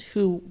parent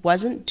who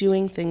wasn't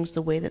doing things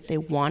the way that they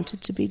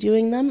wanted to be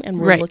doing them and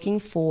were looking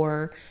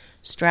for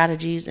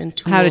strategies and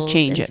tools how to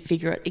change and it.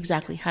 Figure out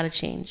exactly how to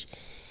change.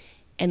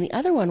 And the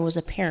other one was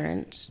a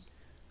parent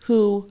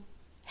who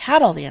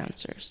had all the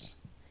answers,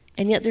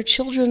 and yet their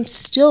children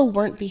still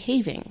weren't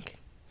behaving.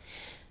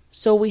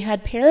 So we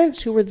had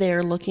parents who were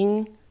there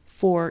looking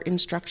for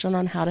instruction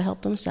on how to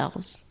help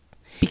themselves.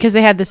 Because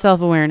they had the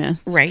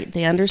self-awareness. Right.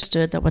 They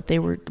understood that what they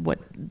were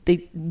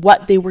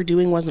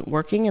doing wasn't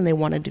working and they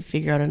wanted to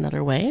figure out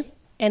another way.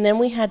 And then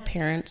we had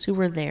parents who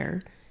were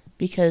there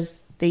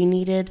because they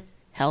needed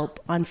help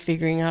on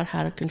figuring out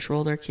how to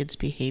control their kids'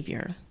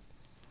 behavior.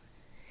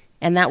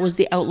 And that was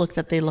the outlook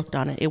that they looked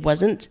on it. It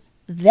wasn't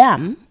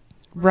them.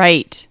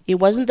 Right. It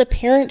wasn't the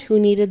parent who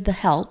needed the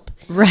help.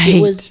 Right.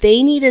 It was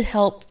they needed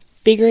help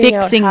figuring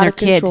out how to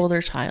control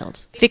their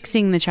child.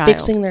 Fixing the child.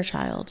 Fixing their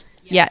child.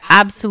 Yeah,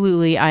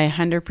 absolutely. I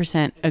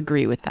 100%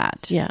 agree with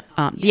that. Yeah.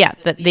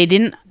 That they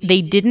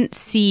didn't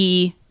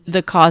see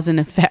the cause and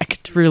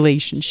effect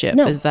relationship.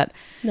 No. Is that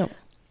No.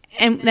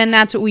 And then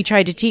that's what we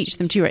tried to teach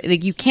them too, right?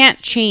 Like, you can't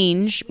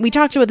change. We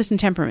talked about this in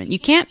temperament. You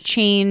can't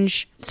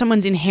change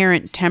someone's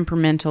inherent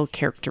temperamental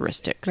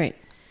characteristics. Right.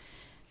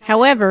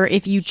 However,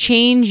 if you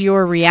change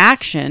your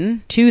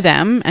reaction to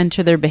them and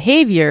to their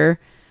behavior,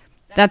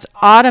 that's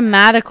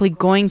automatically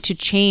going to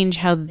change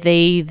how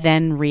they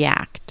then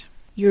react.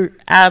 You're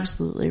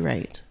absolutely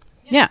right.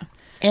 Yeah.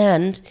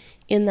 And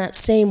in that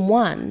same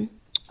one,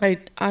 I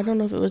don't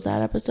know if it was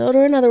that episode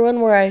or another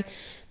one where I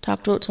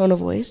talked about tone of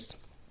voice.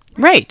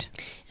 Right.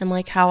 And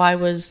like how I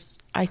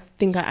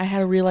think I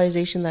had a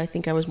realization that I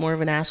think I was more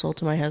of an asshole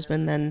to my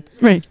husband than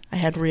I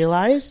had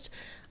realized.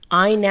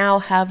 I now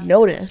have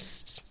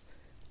noticed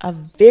a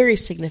very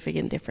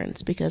significant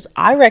difference because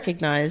I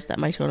recognized that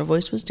my tone of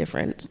voice was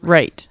different.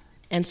 Right.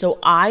 And so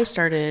I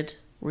started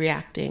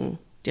reacting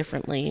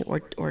differently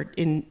or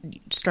in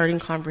starting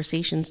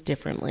conversations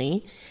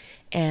differently.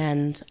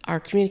 And our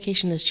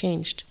communication has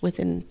changed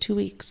within 2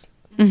 weeks.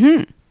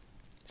 Mm-hmm.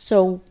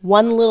 So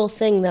one little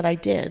thing that I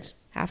did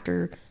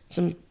after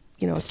some, kick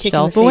in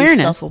the face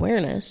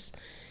self-awareness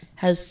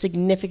has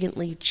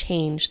significantly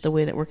changed the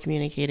way that we're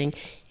communicating.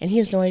 And he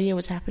has no idea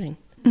what's happening.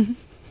 Mm-hmm.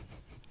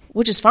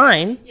 Which is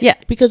fine. Yeah.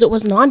 Because it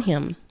wasn't on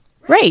him.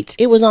 Right.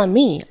 It was on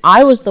me.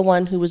 I was the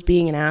one who was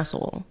being an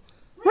asshole.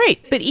 Right.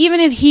 But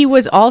even if he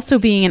was also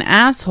being an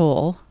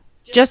asshole,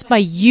 just by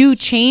you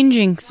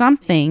changing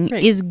something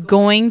is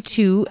going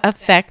to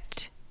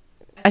affect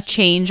a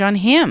change on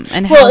him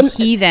and how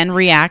he then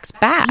reacts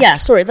back. Yeah,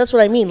 sorry, that's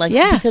what I mean.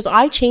 Because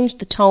I changed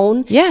the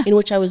tone in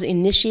which I was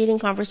initiating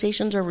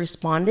conversations or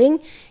responding,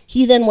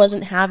 he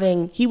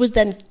was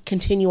then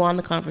continue on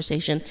the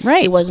conversation.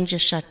 Right. It wasn't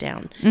just shut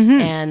down.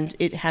 Mm-hmm. And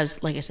it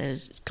has, like I said,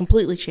 it's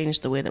completely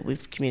changed the way that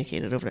we've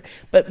communicated over it.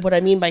 But what I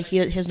mean by he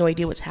has no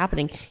idea what's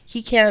happening,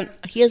 he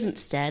hasn't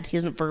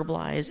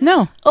verbalized.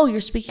 No. Oh,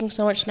 you're speaking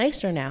so much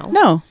nicer now.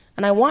 No.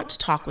 And I want to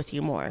talk with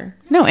you more.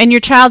 No, and your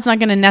child's not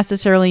going to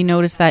necessarily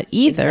notice that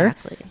either.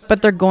 Exactly.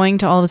 But they're going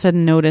to all of a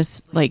sudden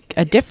notice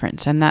a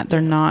difference and that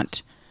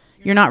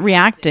you're not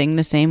reacting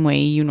the same way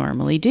you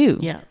normally do.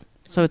 Yeah.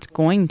 So it's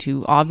going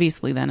to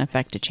obviously then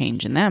affect a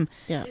change in them.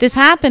 Yeah. This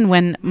happened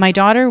when my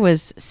daughter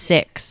was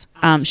 6.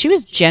 She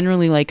was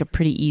generally like a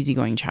pretty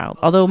easygoing child.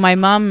 Although my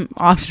mom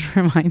often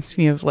reminds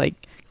me of like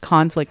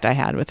conflict I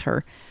had with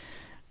her.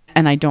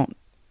 And I don't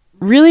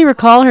really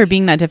recall her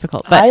being that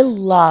difficult. But I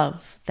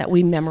love that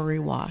we memory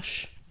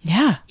wash.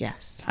 yeah.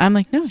 Yes. I'm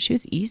like, no, she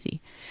was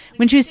easy.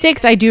 When she was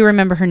 6, I do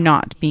remember her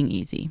not being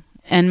easy.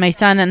 And my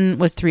son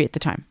was 3 at the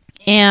time.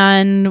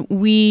 And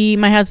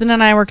my husband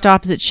and I worked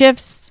opposite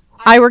shifts.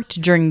 I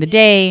worked during the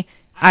day.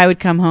 I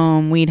would come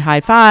home, we'd high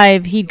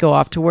five, he'd go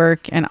off to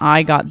work, and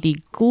I got the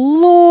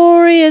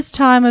glorious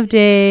time of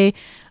day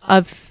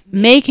of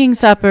making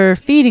supper,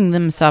 feeding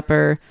them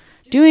supper,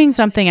 doing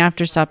something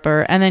after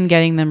supper, and then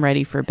getting them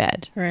ready for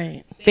bed.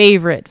 Right.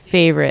 Favorite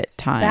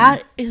time.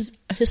 That is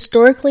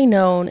historically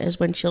known as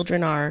when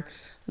children are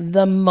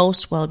the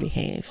most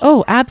well-behaved.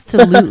 Oh,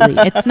 absolutely.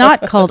 It's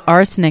not called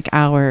arsenic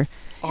hour.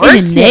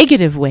 Arsenic? In a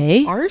negative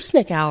way.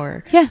 Arsenic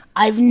hour. Yeah.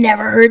 I've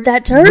never heard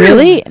that term.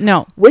 Really?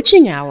 No.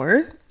 Witching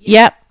hour.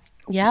 Yep.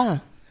 Yeah.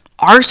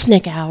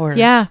 Arsenic hour.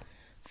 Yeah.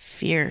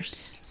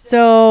 Fierce.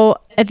 So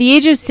at the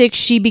age of 6,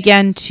 she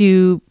began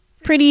to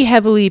pretty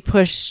heavily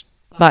push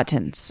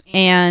buttons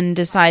and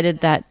decided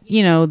that,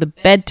 the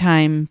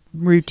bedtime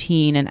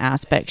routine and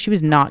aspect, she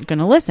was not going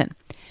to listen.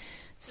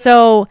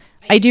 So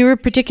I do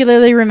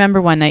particularly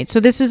remember one night. So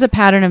this was a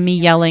pattern of me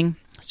yelling,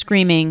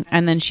 screaming,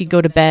 and then she'd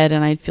go to bed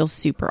and I'd feel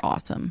super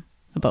awesome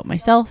about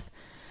myself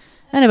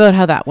and about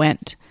how that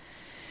went.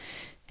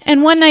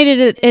 And one night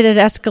it had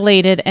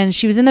escalated and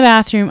she was in the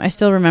bathroom. I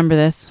still remember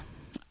this.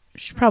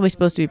 She's probably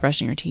supposed to be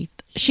brushing her teeth.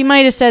 She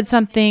might have said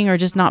something or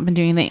just not been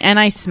doing anything. And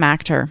I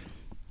smacked her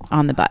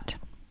on the butt.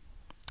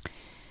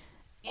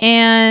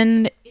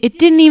 And it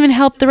didn't even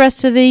help the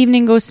rest of the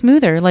evening go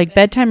smoother. Like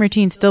bedtime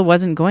routine still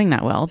wasn't going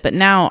that well. But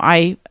now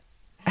I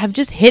have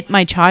just hit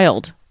my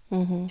child.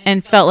 Mm-hmm.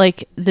 And felt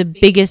like the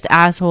biggest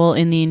asshole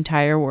in the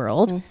entire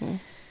world. Mm-hmm.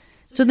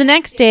 So the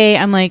next day,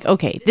 I'm like,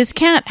 okay, this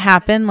can't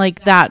happen.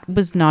 Like, that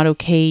was not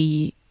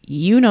okay.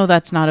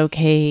 That's not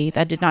okay.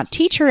 That did not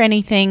teach her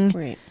anything.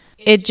 Right.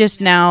 It just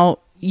now,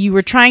 you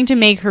were trying to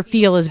make her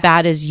feel as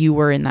bad as you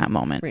were in that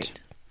moment. Right.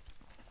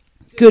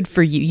 Good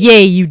for you.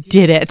 Yay, you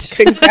did it.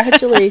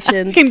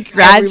 Congratulations.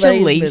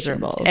 Congratulations.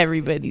 Miserable.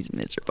 Everybody's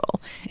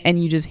miserable.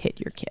 And you just hit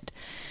your kid.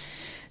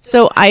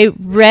 So I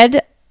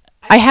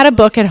had a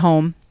book at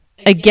home.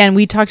 Again,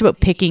 we talked about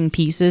picking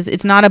pieces.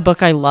 It's not a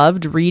book I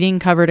loved reading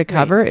cover to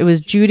cover. Right. It was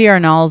Judy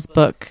Arnall's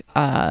book,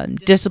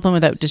 Discipline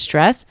Without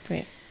Distress.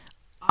 Right.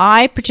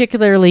 I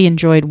particularly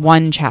enjoyed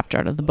one chapter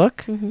out of the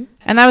book, and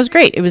that was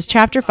great. It was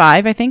chapter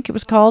 5, I think it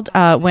was called,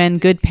 When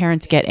Good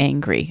Parents Get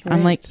Angry. Right.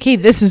 I'm like, okay,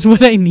 this is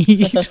what I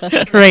need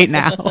right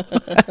now.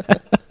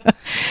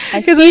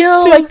 I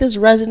feel like this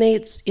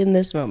resonates in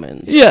this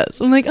moment.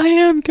 Yes. I'm like, I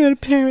am good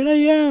parent. I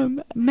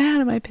am. Man,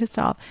 am I pissed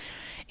off.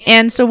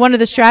 And so one of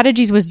the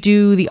strategies was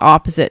do the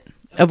opposite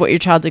of what your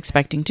child's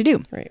expecting to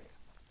do. Right.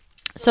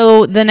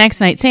 So the next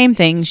night, same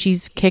thing.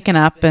 She's kicking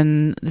up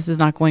and this is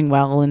not going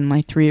well. And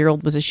my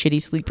 3-year-old was a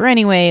shitty sleeper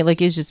anyway.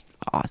 Like, it's just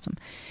awesome.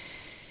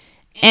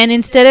 And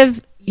instead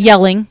of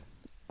yelling,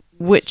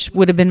 which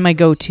would have been my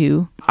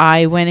go-to,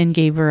 I went and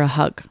gave her a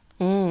hug.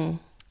 And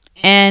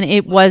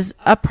it was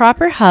a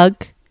proper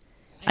hug.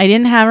 I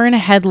didn't have her in a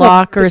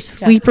headlock or a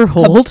sleeper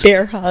hold. A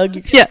bear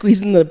hug,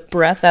 squeezing the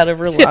breath out of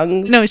her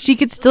lungs. No, she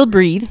could still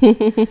breathe.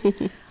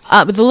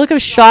 But the look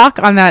of shock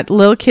on that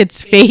little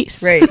kid's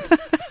face. Right.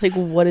 It's like,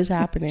 what is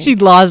happening? She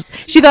thought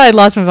I'd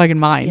lost my fucking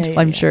mind.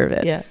 I'm sure of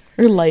it. Yeah.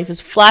 Her life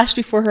has flashed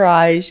before her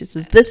eyes. She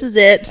says, this is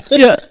it.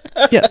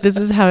 Yeah. This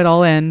is how it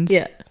all ends.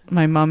 Yeah.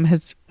 My mom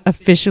has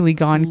officially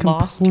gone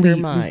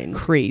completely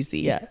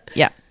crazy.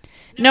 Yeah.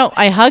 No,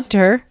 I hugged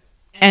her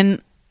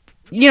and,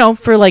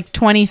 for like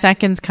 20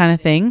 seconds kind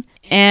of thing.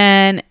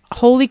 And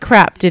holy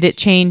crap, did it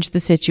change the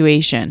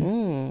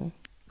situation.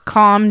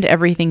 Calmed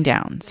everything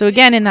down. So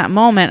again, in that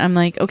moment, I'm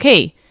like,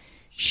 okay,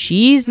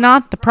 she's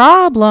not the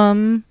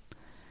problem.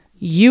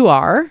 You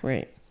are.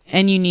 Right.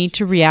 And you need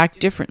to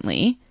react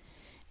differently.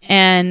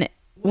 And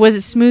was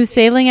it smooth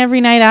sailing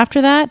every night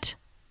after that?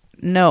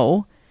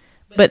 No.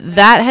 But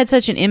that had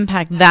such an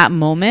impact, that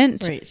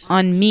moment,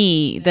 on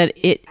me, that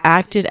it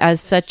acted as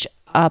such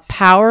a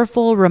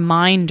powerful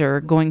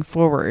reminder going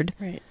forward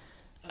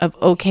of,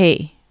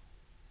 okay,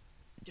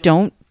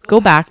 don't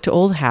go back to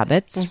old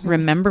habits.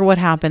 Remember what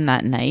happened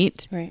that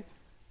night. Right.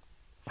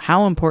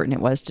 How important it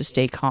was to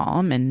stay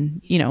calm.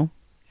 And,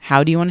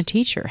 how do you want to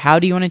teach her? How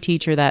do you want to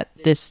teach her that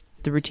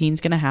the routine's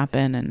going to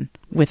happen and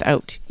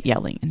without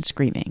yelling and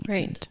screaming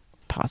and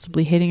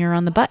possibly hitting her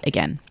on the butt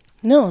again?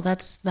 No,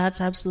 that's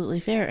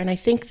absolutely fair. And I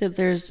think that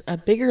there's a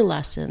bigger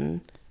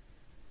lesson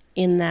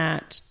in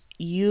that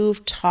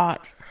you've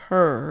taught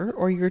her,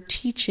 or you're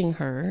teaching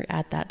her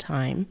at that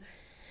time,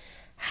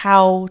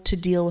 how to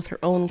deal with her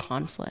own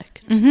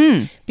conflict.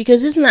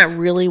 Because isn't that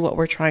really what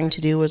we're trying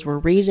to do? Is we're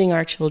raising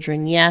our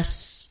children,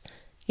 yes,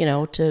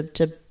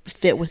 to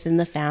fit within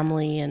the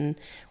family, and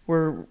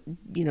we're,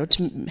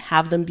 to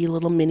have them be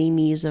little mini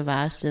me's of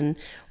us, and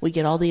we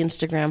get all the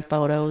Instagram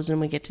photos,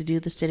 and we get to do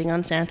the sitting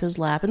on Santa's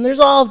lap, and there's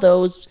all of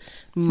those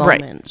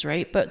moments,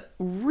 right? But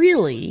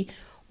really,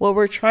 what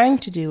we're trying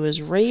to do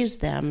is raise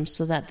them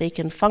so that they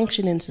can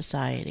function in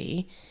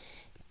society,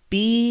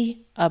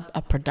 be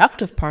a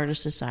productive part of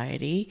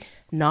society,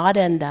 not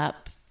end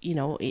up,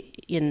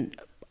 in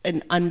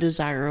an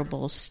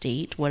undesirable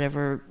state,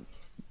 whatever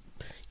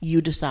you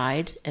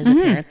decide as a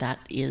parent that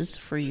is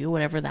for you,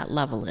 whatever that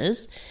level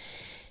is.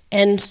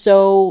 And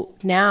so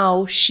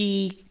now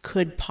she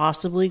could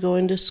possibly go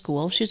into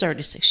school. She's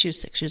already 6. She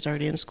was 6. She was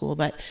already in school.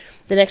 But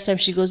the next time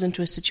she goes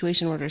into a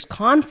situation where there's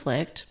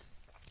conflict,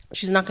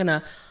 she's not going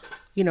to,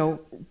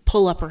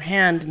 pull up her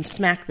hand and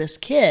smack this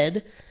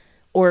kid.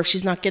 Or if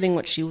she's not getting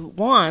what she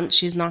wants,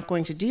 she's not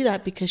going to do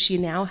that, because she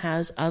now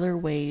has other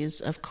ways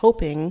of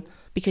coping,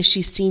 because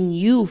she's seen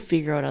you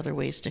figure out other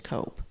ways to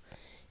cope.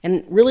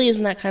 And really,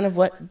 isn't that kind of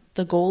what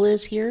the goal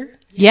is here?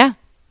 Yeah.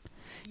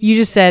 You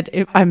just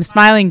said, I'm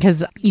smiling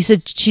because you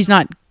said she's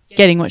not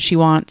getting what she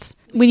wants.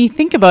 When you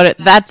think about it,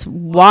 that's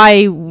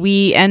why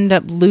we end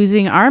up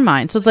losing our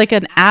mind. So it's like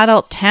an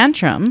adult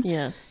tantrum.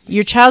 Yes.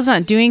 Your child's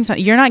not doing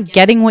something. You're not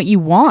getting what you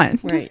want.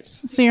 Right.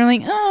 So you're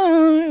like,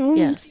 oh,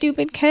 yes.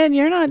 Stupid kid,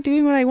 you're not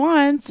doing what I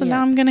want. So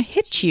now I'm going to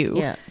hit you.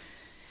 Yeah.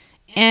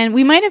 And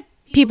we might have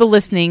people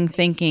listening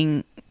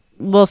thinking,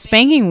 well,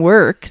 spanking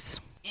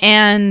works,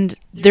 and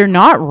they're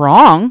not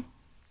wrong.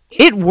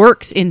 It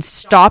works in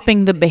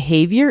stopping the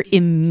behavior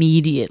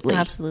immediately.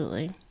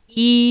 Absolutely.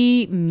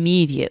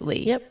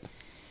 Immediately. Yep.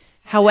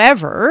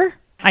 However,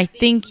 I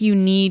think you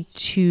need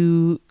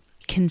to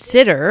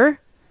consider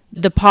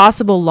the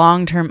possible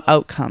long-term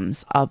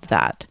outcomes of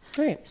that.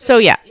 Right. So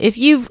yeah, if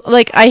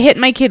I hit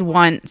my kid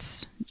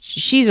once,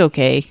 she's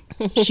okay.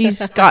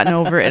 She's gotten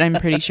over it, I'm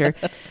pretty sure.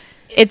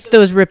 It's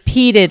those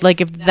repeated,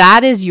 if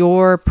that is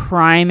your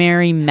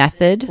primary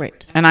method,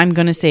 right, and I'm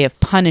going to say of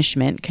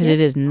punishment, because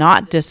it is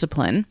not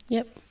discipline,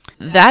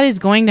 that is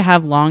going to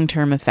have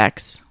long-term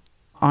effects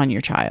on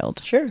your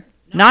child. Sure.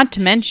 Not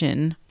to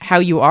mention how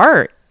you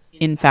are,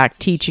 in fact,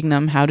 teaching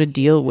them how to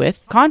deal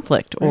with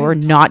conflict or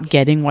not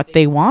getting what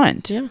they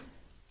want. Yeah.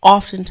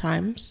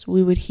 Oftentimes,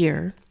 we would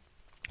hear,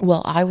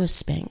 well, I was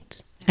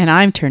spanked. And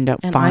I turned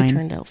out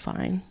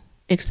fine.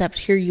 Except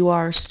here you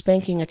are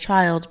spanking a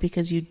child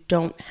because you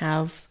don't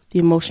have the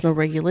emotional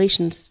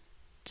regulation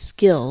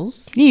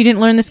skills. Yeah, you didn't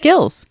learn the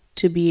skills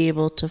to be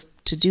able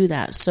to do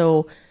that.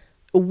 So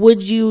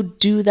would you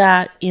do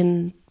that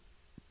in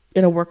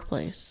a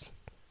workplace?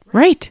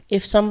 Right.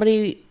 If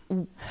somebody...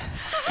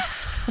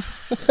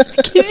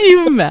 Can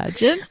you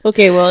imagine?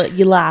 Okay, well,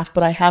 you laugh,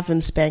 but I have been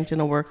spanked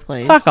in a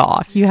workplace. Fuck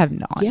off. You have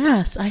not.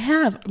 Yes, I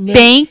have.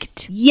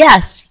 Spanked?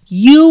 Yes,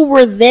 you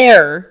were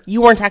there.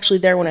 You weren't actually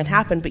there when it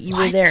happened, but you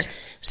were there.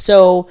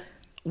 So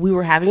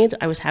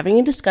I was having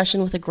a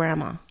discussion with a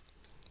grandma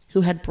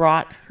who had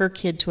brought her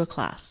kid to a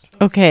class.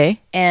 Okay.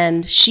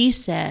 And she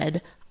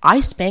said, I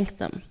spanked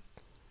them.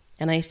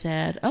 And I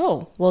said,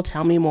 oh, well,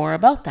 tell me more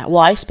about that. Well,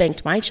 I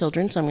spanked my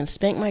children, so I'm going to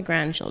spank my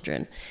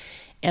grandchildren.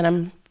 And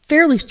I'm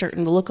fairly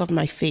certain the look of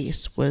my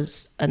face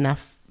was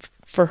enough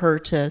for her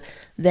to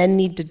then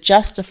need to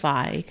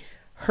justify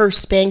her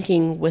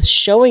spanking with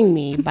showing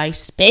me by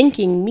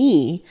spanking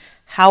me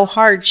how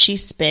hard she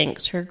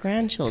spanks her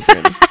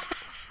grandchildren.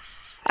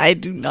 I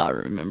do not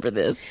remember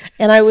this.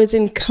 And I was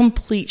in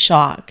complete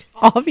shock.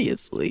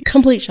 Obviously.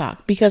 Complete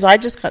shock, because I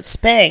just got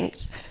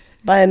spanked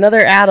by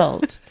another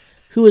adult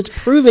who was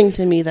proving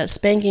to me that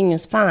spanking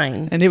is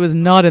fine. And it was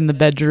not in the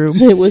bedroom.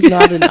 It was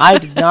not. I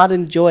did not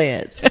enjoy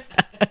it.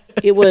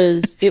 It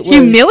was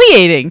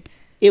humiliating.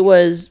 It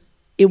was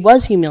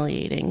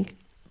humiliating,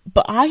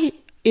 but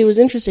it was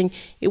interesting.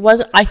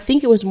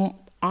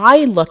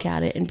 I look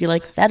at it and be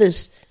like, that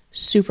is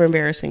super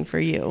embarrassing for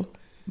you.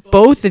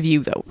 Both of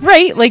you, though,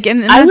 right?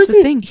 And that's I wasn't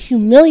the thing.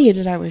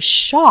 humiliated. I was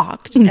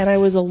shocked, and I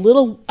was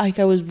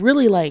I was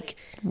really like,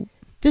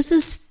 this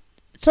is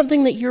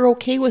something that you're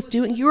okay with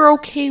doing. You're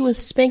okay with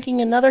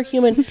spanking another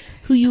human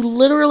who you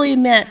literally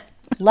met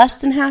less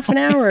than half an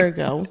hour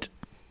ago.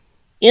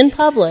 In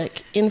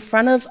public, in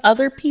front of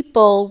other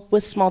people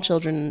with small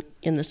children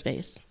in the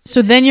space.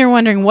 So then you're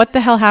wondering what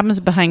the hell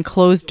happens behind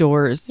closed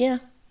doors. Yeah.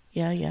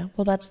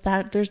 Well, that's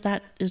that. There's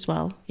that as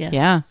well. Yes.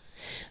 Yeah.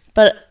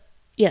 But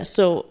yeah,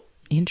 so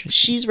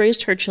interesting. She's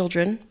raised her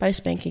children by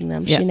spanking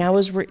them. Yeah. She now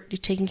is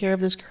taking care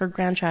of her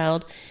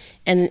grandchild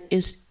and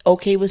is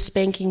okay with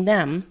spanking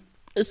them.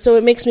 So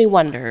it makes me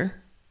wonder,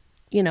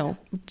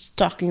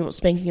 talking about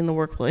spanking in the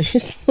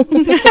workplace.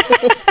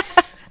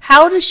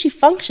 How does she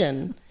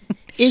function?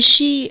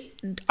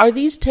 Are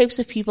these types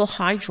of people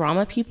high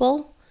drama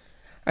people?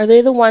 Are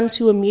they the ones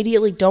who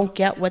immediately don't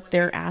get what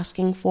they're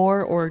asking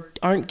for or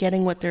aren't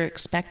getting what they're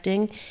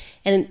expecting,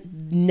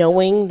 and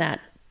knowing that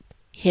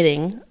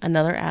hitting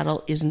another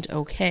adult isn't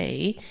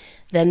okay,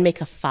 then make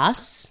a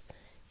fuss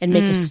and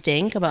make a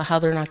stink about how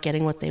they're not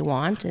getting what they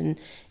want? And,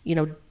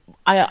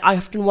 I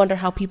often wonder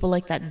how people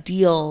like that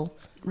deal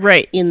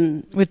right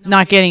with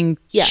not getting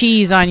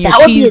cheese on your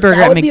that cheeseburger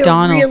at McDonald's.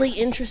 That would be a really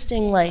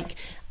interesting,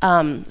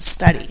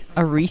 study.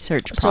 A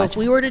research project. So if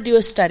we were to do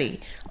a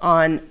study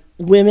on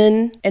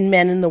women and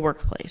men in the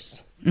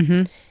workplace,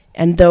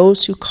 and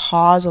those who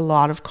cause a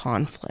lot of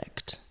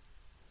conflict,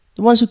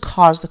 the ones who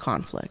cause the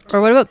conflict.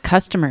 Or what about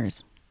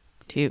customers,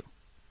 too?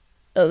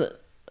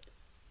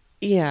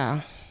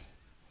 Yeah.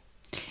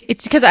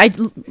 It's because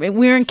we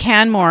were in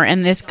Canmore,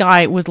 and this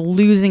guy was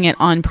losing it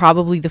on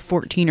probably the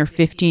 14 or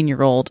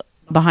 15-year-old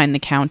behind the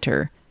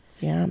counter.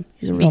 Yeah,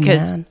 he's a real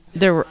because man.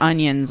 There were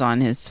onions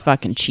on his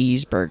fucking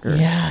cheeseburger.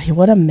 Yeah,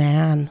 what a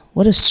man.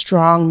 What a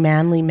strong,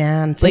 manly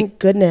man. Thank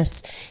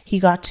goodness he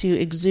got to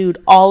exude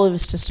all of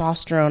his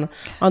testosterone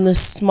on this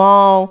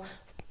small...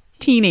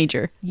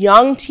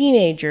 young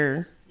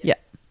teenager. Yeah.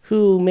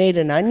 Who made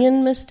an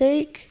onion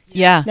mistake.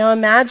 Yeah. Now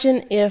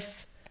imagine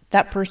if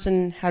that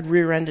person had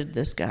rear-ended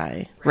this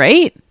guy.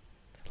 Right?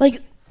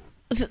 Like,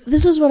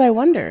 this is what I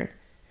wonder.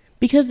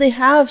 Because they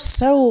have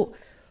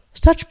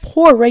such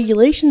poor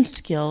regulation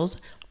skills,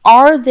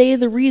 are they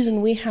the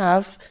reason we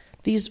have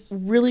these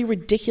really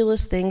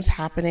ridiculous things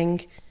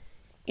happening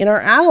in our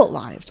adult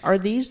lives? Are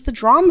these the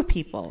drama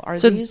people?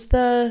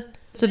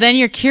 So then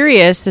you're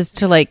curious as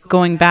to, like,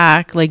 going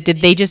back, like, did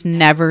they just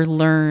never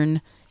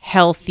learn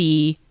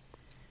healthy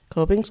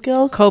coping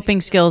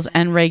skills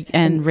and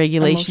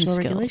regulation skills?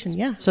 Regulation,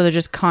 yeah. So they're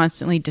just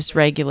constantly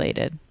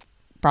dysregulated.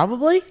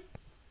 Probably.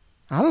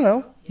 I don't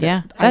know.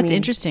 Yeah, that's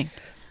interesting.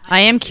 I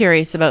am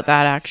curious about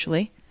that,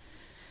 actually.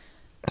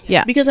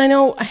 Yeah. Because I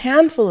know a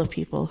handful of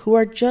people who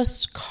are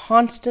just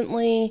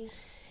constantly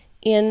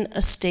in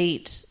a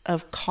state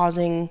of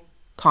causing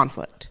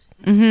conflict.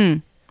 Mm-hmm.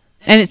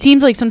 And it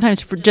seems like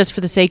sometimes just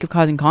for the sake of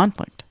causing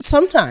conflict.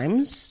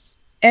 Sometimes.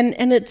 And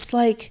it's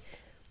like,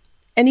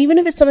 and even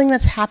if it's something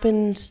that's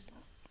happened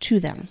to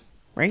them,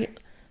 right?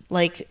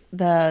 Like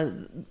their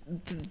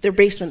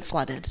basement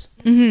flooded.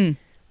 Mm-hmm.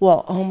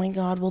 Well, oh my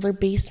God, their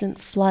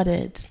basement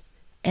flooded.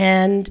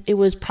 And it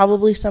was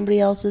probably somebody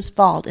else's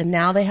fault. And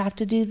now they have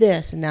to do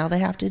this. And now they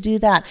have to do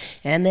that.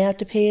 And they have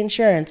to pay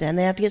insurance. And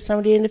they have to get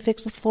somebody in to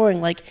fix the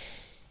flooring. Like,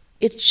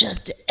 it's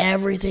just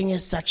everything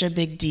is such a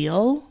big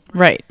deal.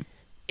 Right.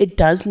 It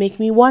does make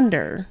me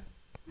wonder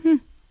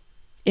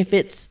if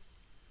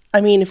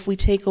if we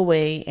take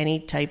away any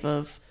type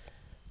of,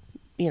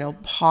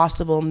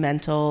 possible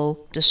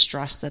mental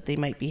distress that they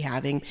might be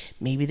having.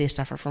 Maybe they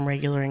suffer from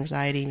regular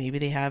anxiety. Maybe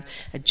they have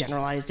a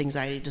generalized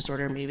anxiety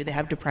disorder. Maybe they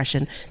have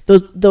depression.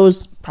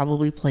 Those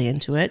probably play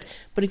into it.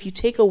 But if you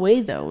take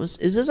away those,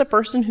 is this a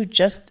person who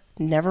just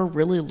never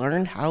really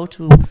learned how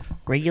to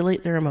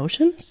regulate their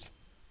emotions?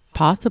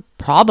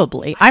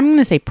 Probably. I'm going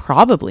to say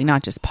probably,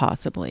 not just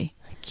possibly.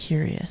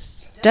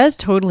 Curious. Does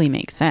totally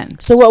make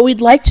sense. So what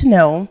we'd like to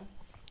know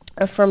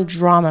from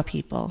drama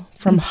people,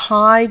 from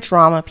high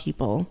drama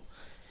people,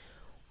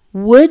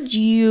 would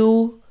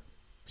you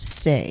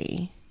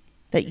say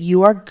that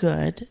you are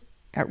good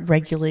at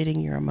regulating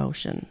your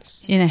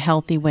emotions? In a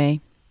healthy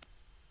way.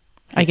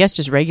 Yes. I guess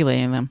just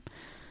regulating them.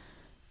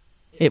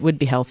 It would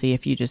be healthy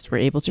if you just were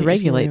able to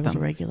regulate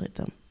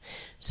them.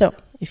 So,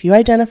 if you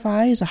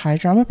identify as a high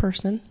drama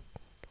person,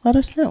 let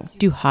us know.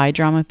 Do high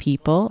drama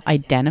people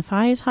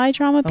identify as high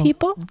drama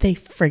people? They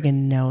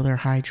friggin' know they're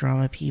high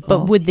drama people.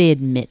 But would they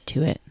admit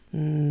to it?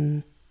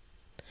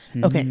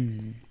 Okay.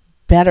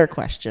 Better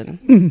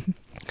question.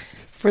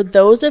 For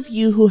those of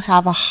you who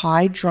have a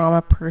high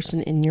drama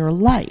person in your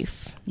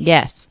life.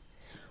 Yes.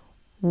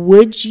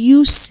 Would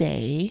you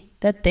say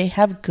that they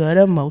have good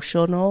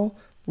emotional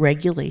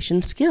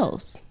regulation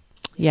skills?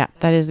 Yeah,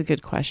 that is a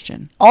good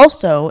question.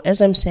 Also, as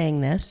I'm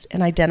saying this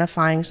and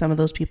identifying some of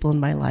those people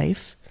in my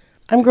life,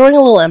 I'm growing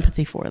a little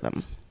empathy for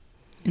them.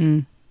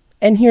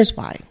 And here's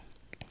why.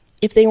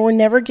 If they were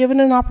never given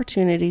an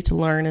opportunity to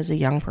learn as a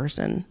young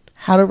person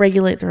how to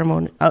regulate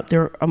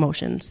their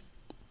emotions,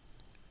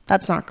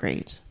 that's not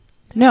great.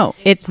 No,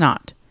 it's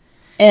not.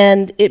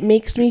 And it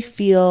makes me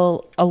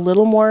feel a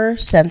little more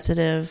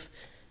sensitive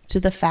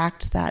to the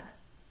fact that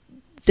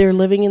they're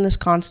living in this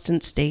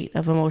constant state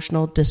of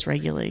emotional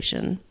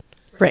dysregulation.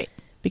 Right.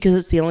 Because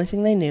it's the only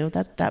thing they knew.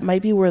 That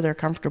might be where they're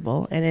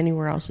comfortable, and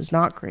anywhere else is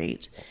not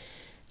great.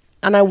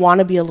 And I want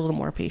to be a little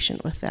more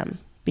patient with them.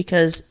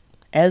 Because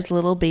as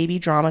little baby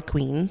drama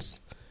queens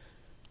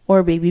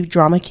or baby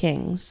drama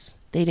kings,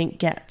 they didn't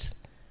get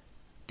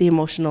the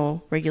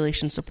emotional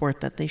regulation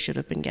support that they should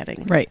have been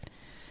getting. Right.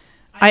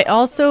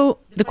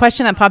 The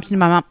question that popped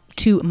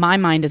into my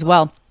mind as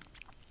well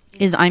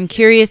is I'm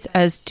curious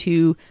as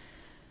to,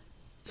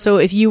 so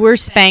if you were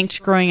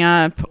spanked growing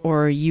up,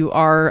 or you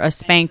are a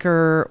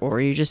spanker, or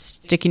you're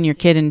just sticking your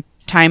kid in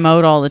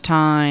timeout all the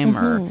time,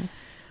 or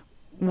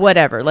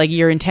whatever, like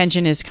your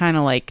intention is kind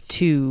of like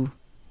to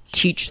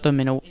teach them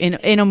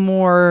in a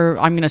more,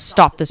 I'm going to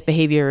stop this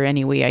behavior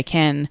any way I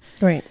can.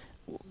 Right.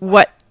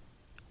 What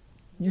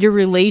your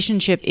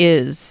relationship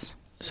is.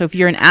 So if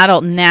you're an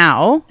adult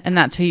now and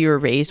that's how you were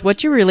raised,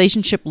 what's your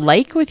relationship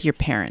like with your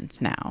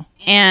parents now?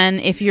 And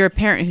if you're a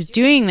parent who's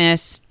doing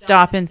this,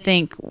 stop and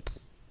think,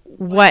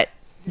 what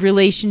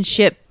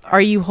relationship are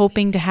you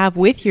hoping to have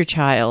with your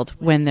child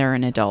when they're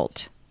an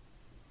adult?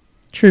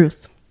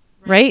 Truth.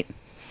 Right?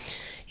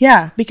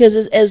 Yeah, because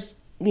as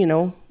you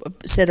know,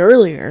 said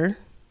earlier,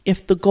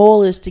 if the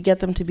goal is to get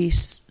them to be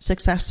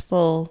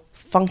successful,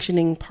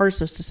 functioning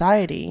parts of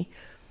society,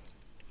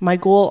 my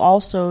goal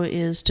also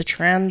is to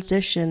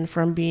transition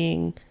from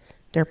being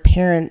their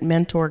parent,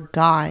 mentor,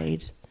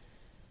 guide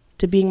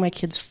to being my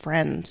kid's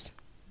friends.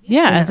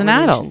 Yeah, as an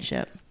adult.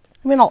 I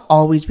mean, I'll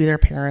always be their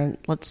parent.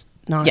 Let's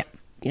not,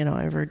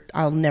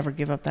 I'll never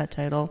give up that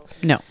title.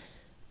 No.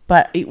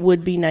 But it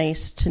would be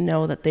nice to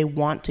know that they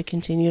want to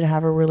continue to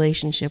have a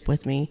relationship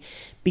with me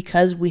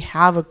because we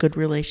have a good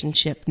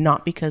relationship,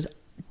 not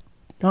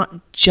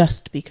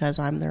just because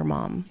I'm their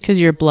mom. Because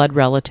you're a blood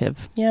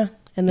relative. Yeah.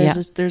 And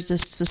there's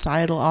this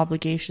societal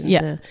obligation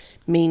to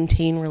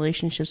maintain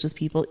relationships with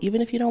people,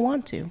 even if you don't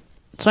want to.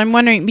 So I'm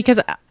wondering, because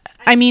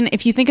I mean,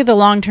 if you think of the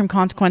long-term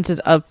consequences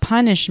of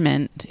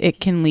punishment,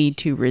 it can lead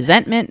to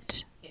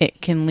resentment.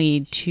 It can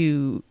lead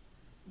to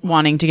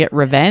wanting to get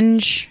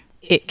revenge.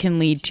 It can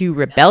lead to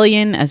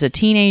rebellion as a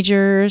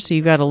teenager. So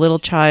you've got a little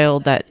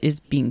child that is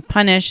being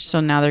punished.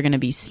 So now they're going to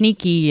be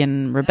sneaky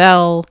and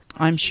rebel.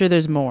 I'm sure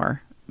there's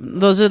more.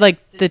 Those are like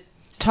the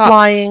top.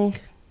 Lying.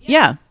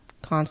 Yeah.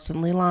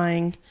 Constantly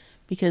lying.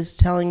 Because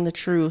telling the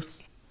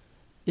truth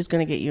is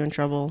going to get you in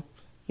trouble.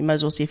 You might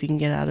as well see if you can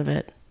get out of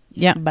it.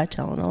 Yeah. By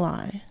telling a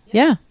lie.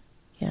 Yeah.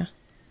 Yeah.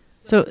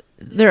 So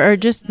there are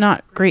just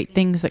not great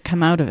things that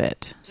come out of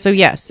it. So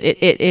yes,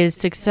 it is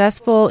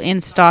successful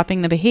in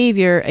stopping the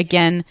behavior.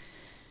 Again,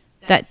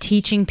 that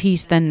teaching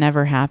piece then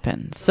never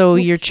happens. So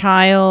your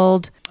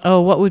child,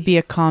 what would be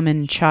a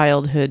common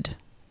childhood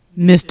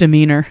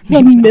misdemeanor?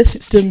 A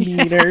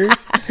misdemeanor.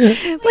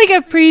 Like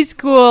a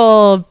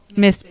preschool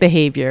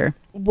misbehavior.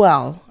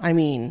 Well, I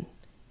mean,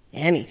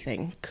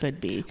 anything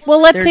could be.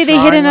 Well, let's say they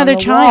hit another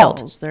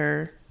child.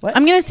 What?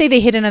 I'm going to say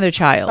they hit another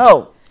child.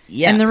 Oh,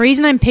 yes. And the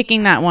reason I'm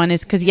picking that one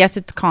is because, yes,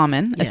 it's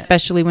common,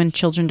 especially when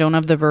children don't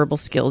have the verbal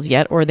skills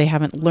yet or they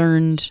haven't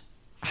learned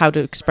how to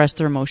express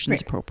their emotions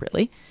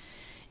appropriately.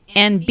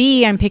 And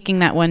B, I'm picking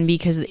that one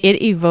because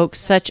it evokes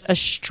such a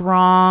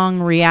strong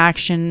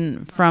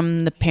reaction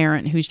from the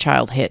parent whose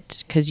child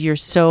hit because you're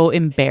so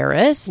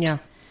embarrassed. Yeah.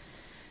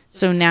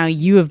 So now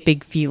you have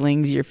big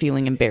feelings. You're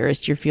feeling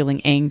embarrassed. You're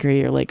feeling angry.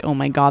 You're like, oh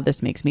my God,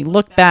 this makes me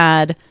look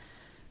bad.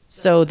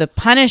 So the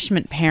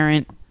punishment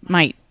parent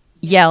might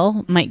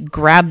yell, might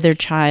grab their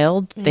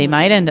child. They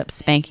might end up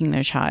spanking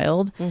their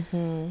child.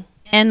 Mm-hmm.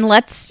 And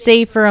let's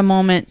say for a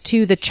moment,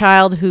 too, the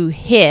child who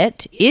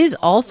hit is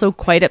also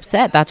quite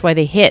upset. That's why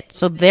they hit.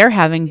 So they're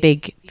having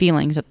big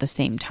feelings at the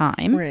same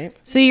time. Right.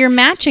 So you're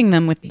matching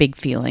them with big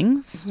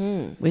feelings,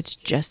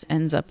 which just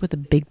ends up with a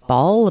big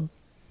ball of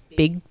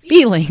big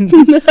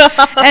feelings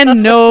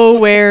and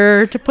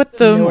nowhere to put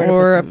them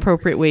or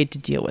appropriate way to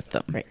deal with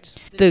them. Right.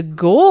 The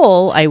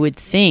goal, I would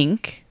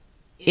think,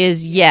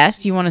 is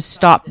yes, you want to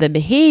stop the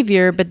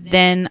behavior, but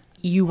then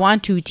you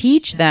want to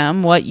teach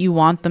them what you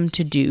want them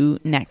to do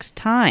next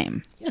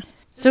time. Yeah.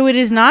 So it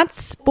is not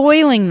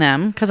spoiling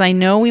them, because I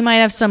know we might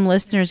have some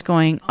listeners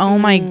going, oh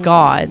my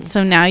God,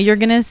 so now you're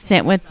going to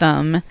sit with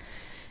them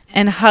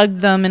and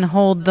hug them and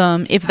hold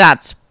them, if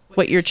that's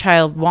what your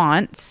child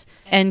wants,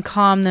 and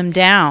calm them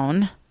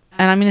down.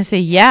 And I'm going to say,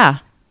 yeah,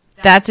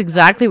 that's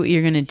exactly what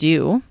you're going to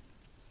do.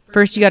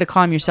 First, you got to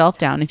calm yourself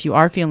down if you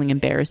are feeling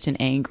embarrassed and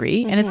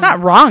angry. And it's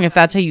not wrong if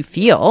that's how you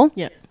feel.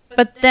 Yeah.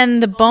 But then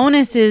the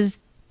bonus is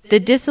the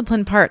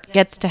discipline part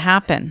gets to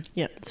happen.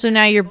 Yeah. So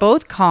now you're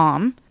both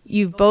calm.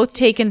 You've both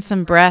taken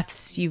some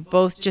breaths. You've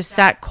both just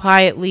sat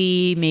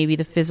quietly, maybe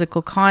the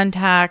physical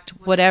contact,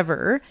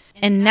 whatever.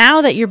 And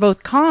now that you're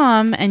both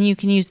calm and you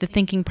can use the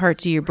thinking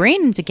parts of your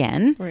brains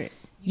again, right,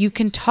 you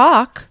can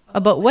talk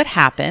about what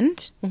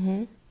happened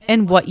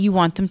and what you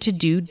want them to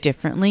do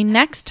differently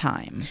next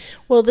time.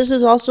 Well, this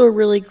is also a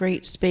really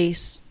great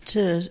space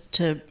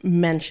to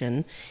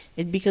mention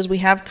it, because we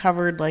have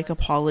covered like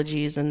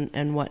apologies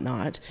and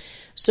whatnot.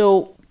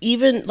 So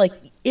even like,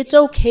 it's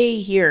okay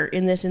here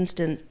in this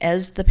instance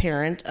as the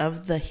parent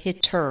of the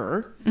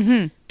hitter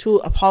to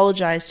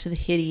apologize to the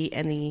hitty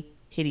and the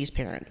hitty's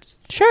parents.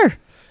 Sure.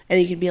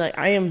 And you can be like,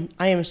 I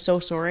am so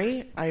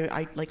sorry.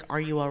 I like,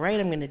 are you all right?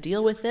 I'm going to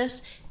deal with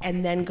this,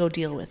 and then go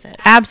deal with it.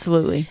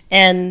 Absolutely.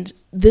 And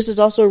this is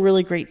also a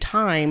really great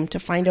time to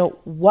find out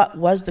what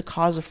was the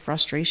cause of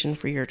frustration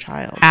for your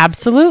child.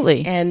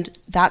 Absolutely. And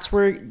that's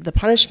where the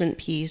punishment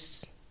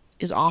piece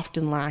is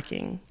often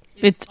lacking.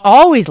 It's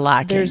always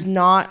lacking. There's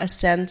not a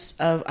sense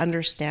of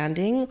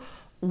understanding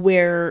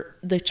where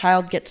the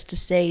child gets to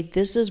say,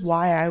 this is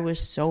why I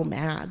was so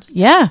mad.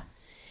 Yeah.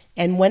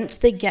 And once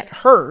they get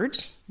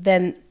heard,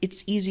 then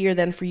it's easier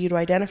then for you to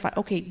identify,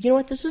 okay, you know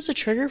what, this is a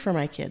trigger for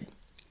my kid.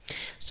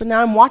 So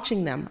now I'm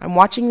watching them. I'm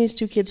watching these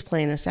two kids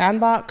play in the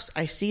sandbox.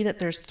 I see that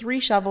there's 3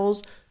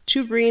 shovels,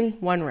 2 green,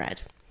 1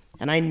 red.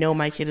 And I know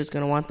my kid is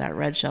going to want that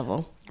red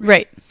shovel.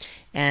 Right.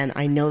 And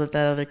I know that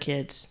other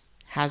kid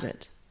has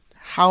it.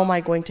 How am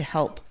I going to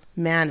help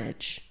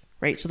manage?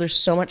 Right? So there's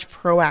so much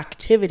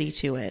proactivity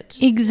to it.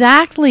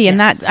 Exactly. Yes. And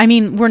that, I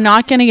mean, we're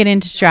not going to get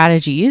into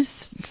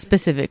strategies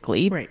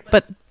specifically, right,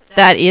 but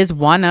that is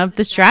one of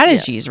the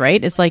strategies,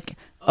 right? It's like,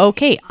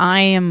 okay,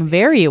 I am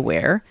very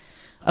aware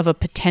of a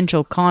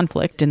potential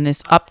conflict in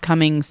this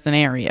upcoming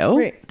scenario,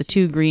 Right. the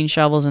 2 green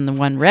shovels and the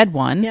 1 red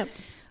one, Yep.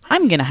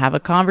 I'm going to have a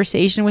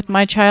conversation with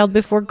my child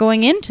before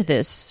going into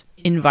this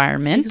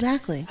environment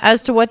Exactly.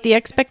 as to what the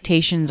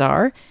expectations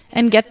are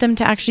and get them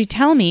to actually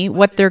tell me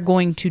what they're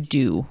going to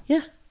do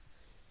Yeah.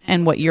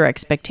 and what your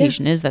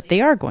expectation is that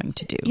they are going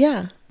to do.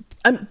 Yeah.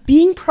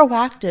 Being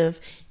proactive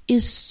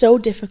is so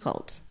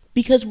difficult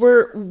because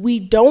we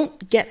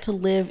don't get to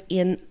live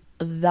in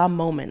the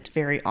moment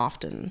very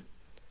often.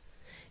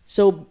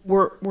 So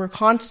we're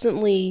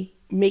constantly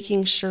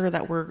making sure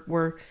that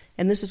we're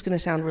and this is going to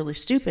sound really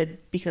stupid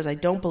because I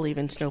don't believe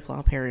in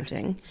snowplow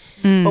parenting,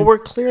 but we're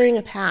clearing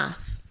a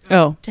path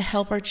to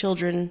help our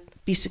children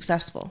be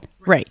successful.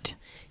 Right.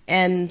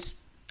 And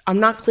I'm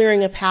not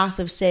clearing a path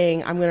of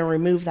saying I'm going to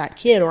remove that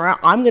kid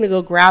or I'm going to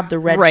go grab the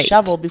red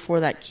shovel before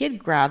that kid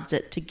grabs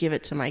it to give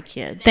it to my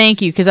kid.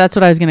 Thank you, because that's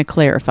what I was going to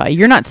clarify.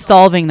 You're not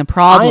solving the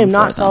problem. I am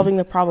not solving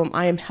the problem.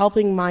 I am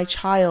helping my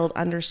child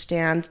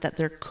understand that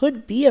there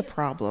could be a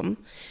problem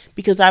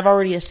because I've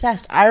already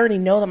assessed. I already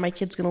know that my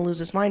kid's going to lose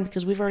his mind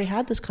because we've already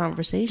had this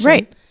conversation.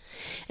 Right.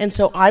 And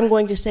so I'm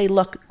going to say,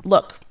 look,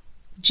 little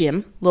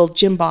Jim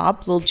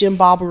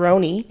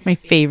Bob-a-roni. My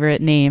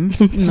favorite name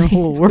in the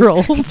whole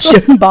world.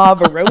 Jim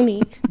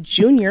Bob-a-roni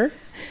Jr.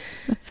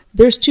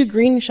 There's 2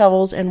 green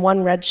shovels and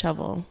 1 red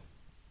shovel.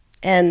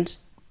 And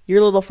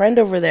your little friend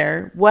over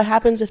there, what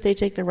happens if they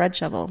take the red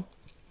shovel?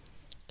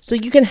 So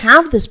you can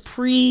have this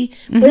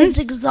but it's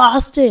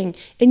exhausting.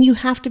 And you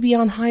have to be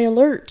on high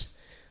alert.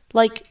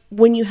 Like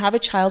when you have a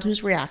child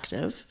who's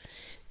reactive,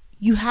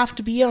 you have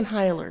to be on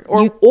high alert.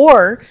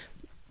 Or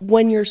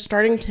when you're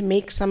starting to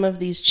make some of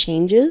these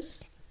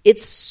changes,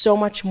 it's so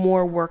much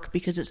more work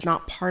because it's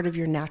not part of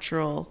your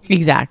natural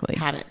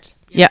habit.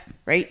 Yeah.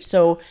 Right?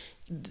 So,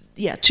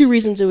 2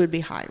 reasons it would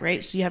be high,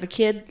 right? So you have a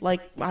kid like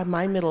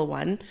my middle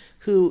one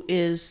who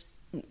is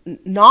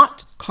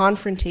not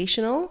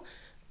confrontational,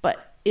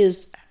 but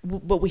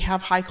we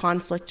have high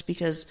conflict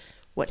because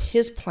what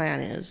his plan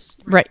is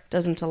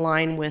doesn't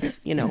align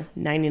with,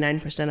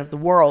 99% of the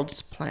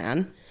world's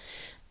plan.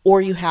 Or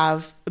you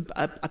have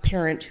a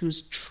parent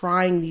who's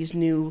trying these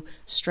new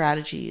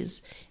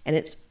strategies, and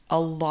it's a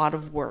lot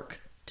of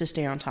work to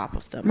stay on top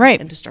of them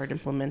and to start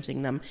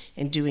implementing them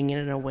and doing it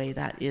in a way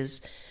that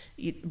is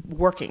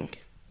working.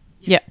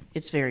 Yeah.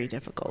 It's very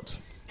difficult.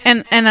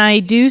 And I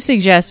do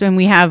suggest,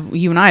 and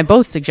you and I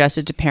both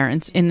suggested to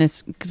parents in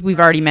this, because we've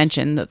already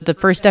mentioned that the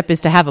first step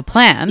is to have a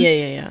plan.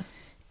 Yeah.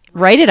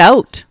 Write it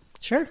out.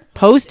 Sure.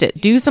 Post it.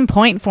 Do some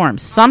point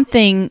forms.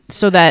 Something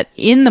so that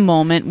in the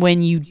moment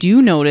when you do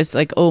notice,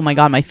 like, oh my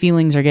God, my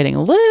feelings are getting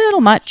a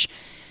little much,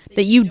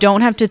 that you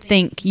don't have to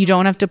think, you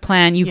don't have to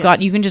plan. You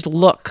can just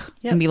look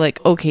and be like,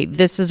 okay,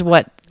 this is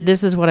what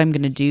I'm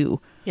going to do.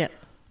 Yeah.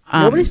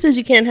 Nobody says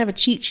you can't have a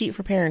cheat sheet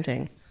for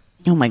parenting.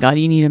 Oh my God,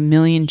 you need 1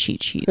 million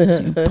cheat sheets.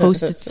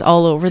 Post-its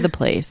all over the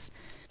place.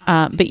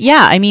 But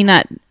yeah, I mean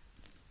that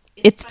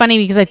it's funny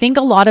because I think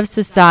a lot of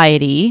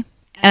society,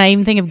 and I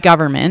even think of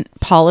government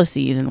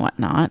policies and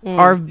whatnot,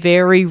 are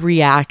very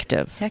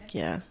reactive. Heck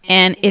yeah.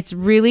 And it's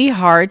really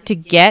hard to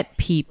get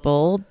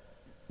people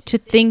to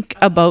think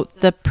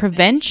about the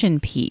prevention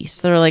piece.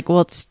 They're like,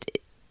 well, it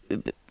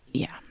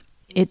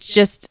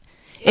boggles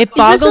my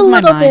mind. Is this a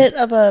little bit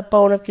of a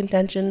bone of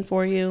contention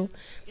for you?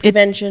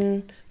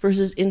 Prevention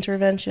versus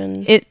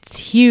intervention? It's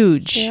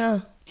huge.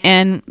 Yeah.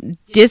 And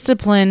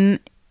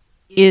discipline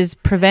is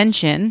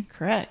prevention.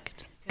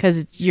 Correct.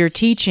 Because you're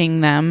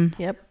teaching them.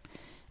 Yep.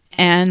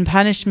 And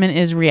punishment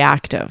is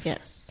reactive.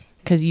 Yes.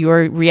 Because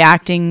you're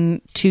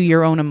reacting to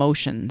your own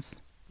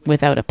emotions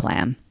without a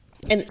plan.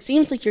 And it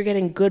seems like you're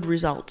getting good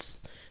results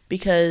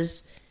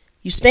because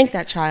you spank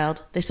that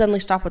child, they suddenly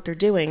stop what they're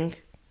doing,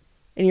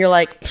 and you're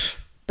like,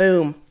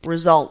 boom,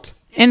 result.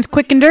 And it's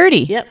quick and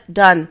dirty. Yep,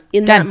 done.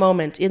 That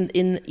moment,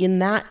 in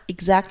that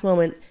exact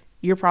moment,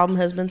 your problem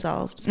has been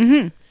solved.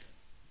 Mm-hmm.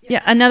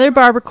 Yeah, another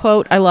Barbara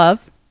quote I love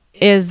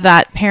is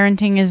that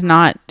parenting is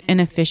not an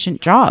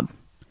efficient job.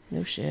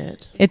 No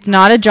shit. It's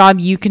not a job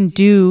you can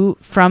do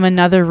from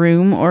another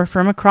room or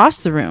from across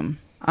the room.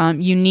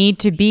 You need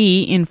to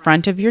be in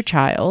front of your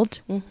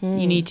child. Mm-hmm.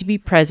 You need to be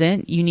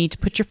present. You need to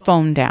put your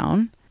phone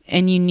down.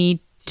 And you need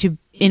to,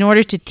 in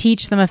order to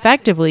teach them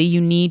effectively,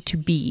 you need to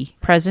be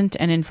present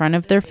and in front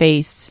of their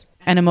face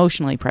and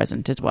emotionally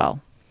present as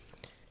well.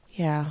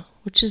 Yeah,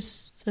 which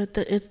is,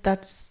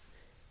 that's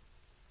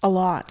a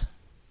lot.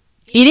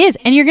 It is.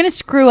 And you're going to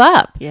screw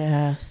up.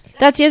 Yes.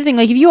 That's the other thing.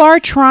 Like if you are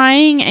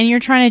trying and you're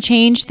trying to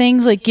change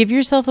things, like give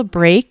yourself a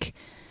break.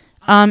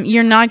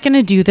 You're not going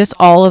to do this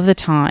all of the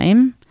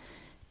time.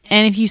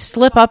 And if you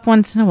slip up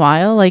once in a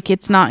while, like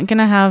it's not going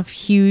to have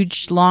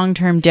huge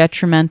long-term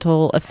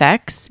detrimental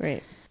effects.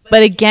 Right.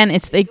 But again,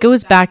 it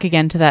goes back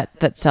again to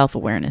that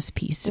self-awareness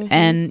piece. Mm-hmm.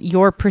 And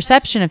your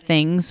perception of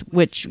things,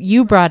 which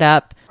you brought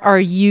up. Are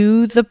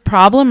you the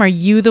problem? Are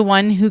you the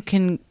one who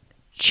can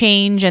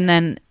change and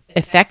then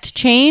affect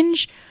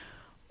change?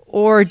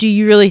 Or do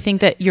you really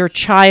think that your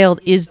child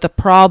is the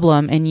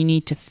problem and you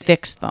need to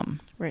fix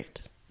them?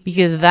 Right.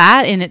 Because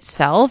that in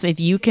itself, if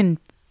you can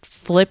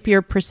flip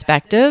your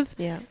perspective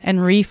and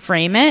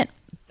reframe it,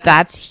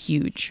 That's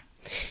huge.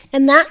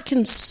 And that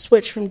can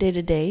switch from day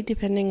to day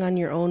depending on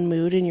your own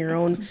mood and your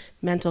own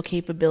mental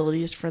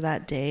capabilities for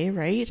that day,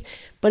 right?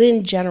 But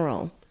in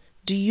general,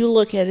 do you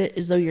look at it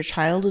as though your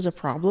child is a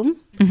problem?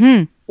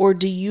 Mm-hmm. Or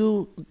do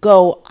you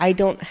go, I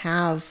don't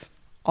have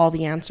all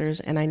the answers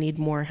and I need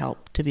more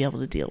help to be able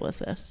to deal with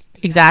this?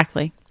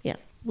 Exactly. Yeah.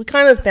 We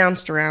kind of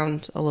bounced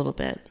around a little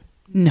bit.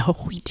 No,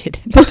 we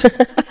didn't.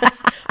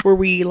 Were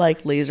we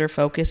like laser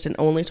focused and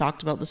only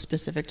talked about the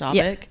specific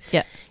topic?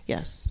 Yeah.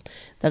 Yes.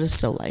 That is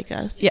so like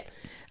us. Yeah.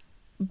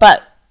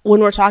 But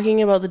when we're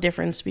talking about the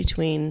difference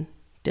between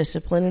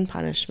discipline and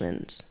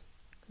punishment,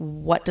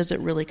 what does it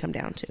really come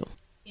down to?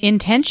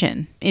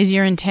 Intention. Is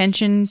your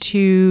intention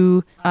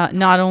to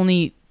not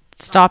only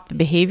stop the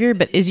behavior,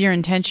 but is your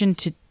intention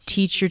to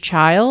teach your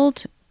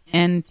child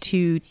and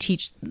to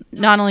teach,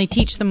 not only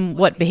teach them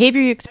what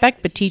behavior you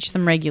expect, but teach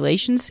them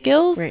regulation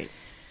skills? Right.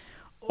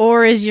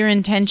 Or is your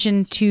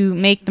intention to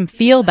make them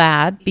feel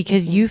bad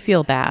because you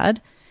feel bad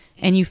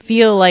and you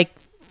feel like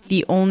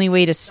the only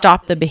way to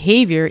stop the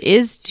behavior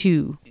is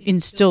to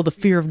instill the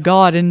fear of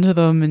God into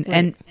them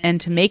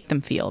and to make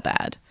them feel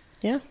bad?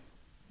 Yeah.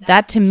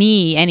 That to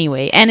me,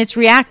 anyway, and it's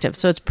reactive,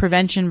 so it's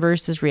prevention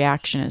versus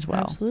reaction as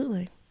well.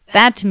 Absolutely.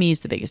 That to me is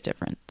the biggest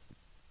difference.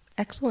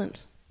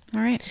 Excellent.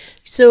 All right.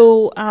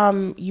 So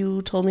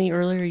you told me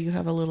earlier you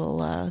have a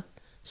little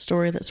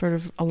story that's sort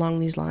of along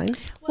these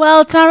lines.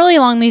 Well, it's not really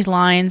along these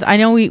lines. I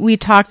know we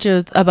talked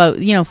about,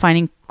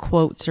 finding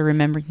quotes or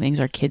remembering things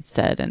our kids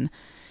said, and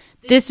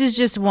this is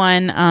just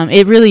one.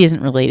 It really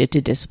isn't related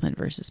to discipline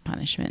versus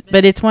punishment,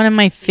 but it's one of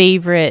my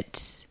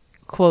favorite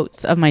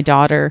quotes of my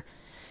daughter.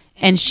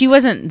 And she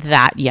wasn't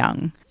that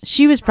young.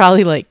 She was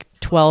probably like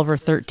 12 or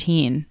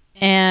 13.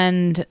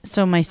 And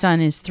so my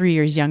son is 3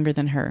 years younger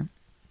than her.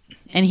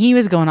 And he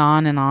was going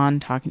on and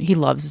on talking. He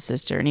loves his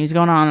sister. And he was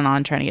going on and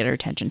on trying to get her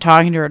attention,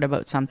 talking to her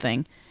about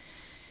something.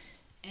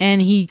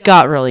 And he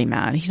got really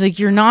mad. He's like,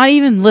 "You're not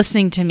even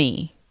listening to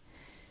me."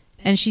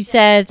 And she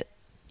said,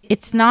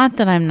 "It's not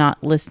that I'm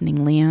not listening,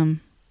 Liam.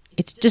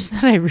 It's just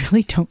that I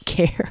really don't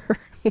care."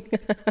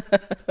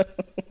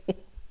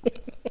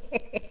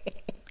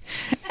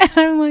 And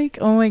I'm like,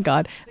 oh my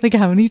God. Like,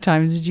 how many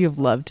times would you have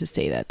loved to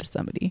say that to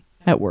somebody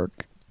at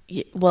work?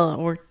 Yeah, well,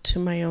 or to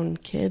my own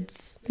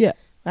kids. Yeah.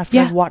 After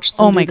I've watched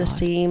them do the God.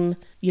 same,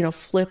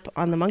 flip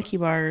on the monkey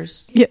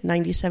bars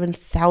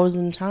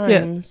 97,000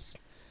 times.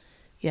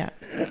 Yeah.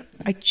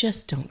 I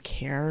just don't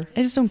care.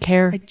 I just don't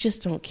care. I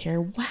just don't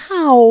care.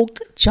 Wow.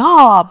 Good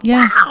job.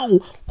 Yeah. Wow,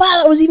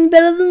 that was even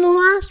better than the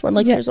last one.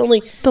 Like, there's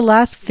only the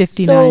last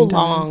 59 so times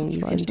long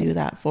you can do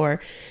that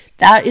for.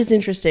 That is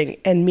interesting.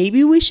 And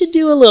maybe we should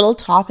do a little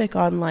topic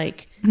on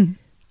like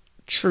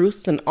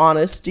truth and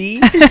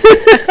honesty.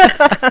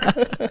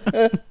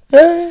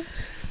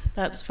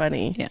 That's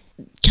funny. Yeah.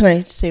 Can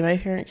I say my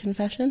parent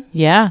confession?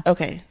 Yeah.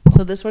 Okay.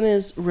 So this one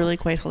is really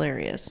quite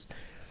hilarious.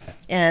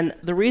 And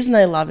the reason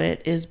I love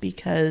it is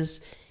because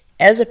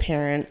as a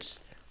parent,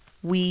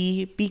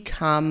 we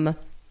become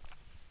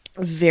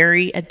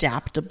very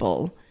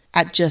adaptable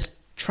at just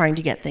trying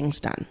to get things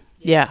done.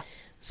 Yeah.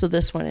 So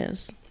this one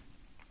is: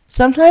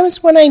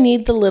 sometimes when I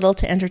need the little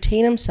to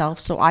entertain himself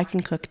so I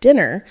can cook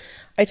dinner,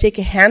 I take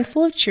a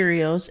handful of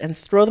Cheerios and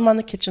throw them on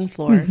the kitchen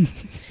floor.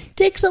 It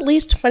takes at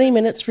least 20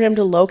 minutes for him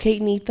to locate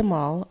and eat them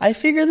all. I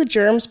figure the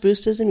germs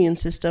boost his immune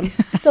system.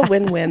 It's a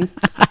win-win.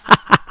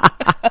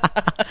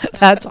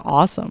 That's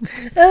awesome.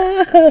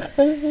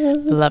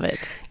 Love it.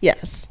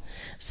 Yes.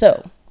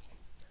 So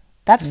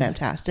that's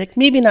fantastic.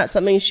 Maybe not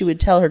something she would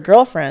tell her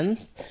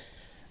girlfriends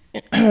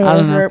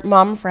or her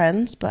mom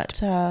friends,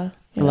 but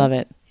love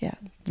it. Yeah.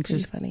 It's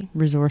just funny.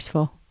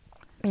 Resourceful.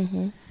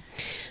 Mm-hmm.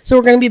 So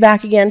we're going to be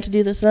back again to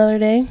do this another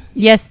day.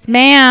 Yes,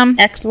 ma'am.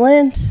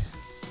 Excellent.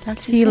 Talk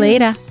to you See you soon.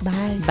 later.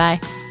 Bye.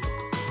 Bye.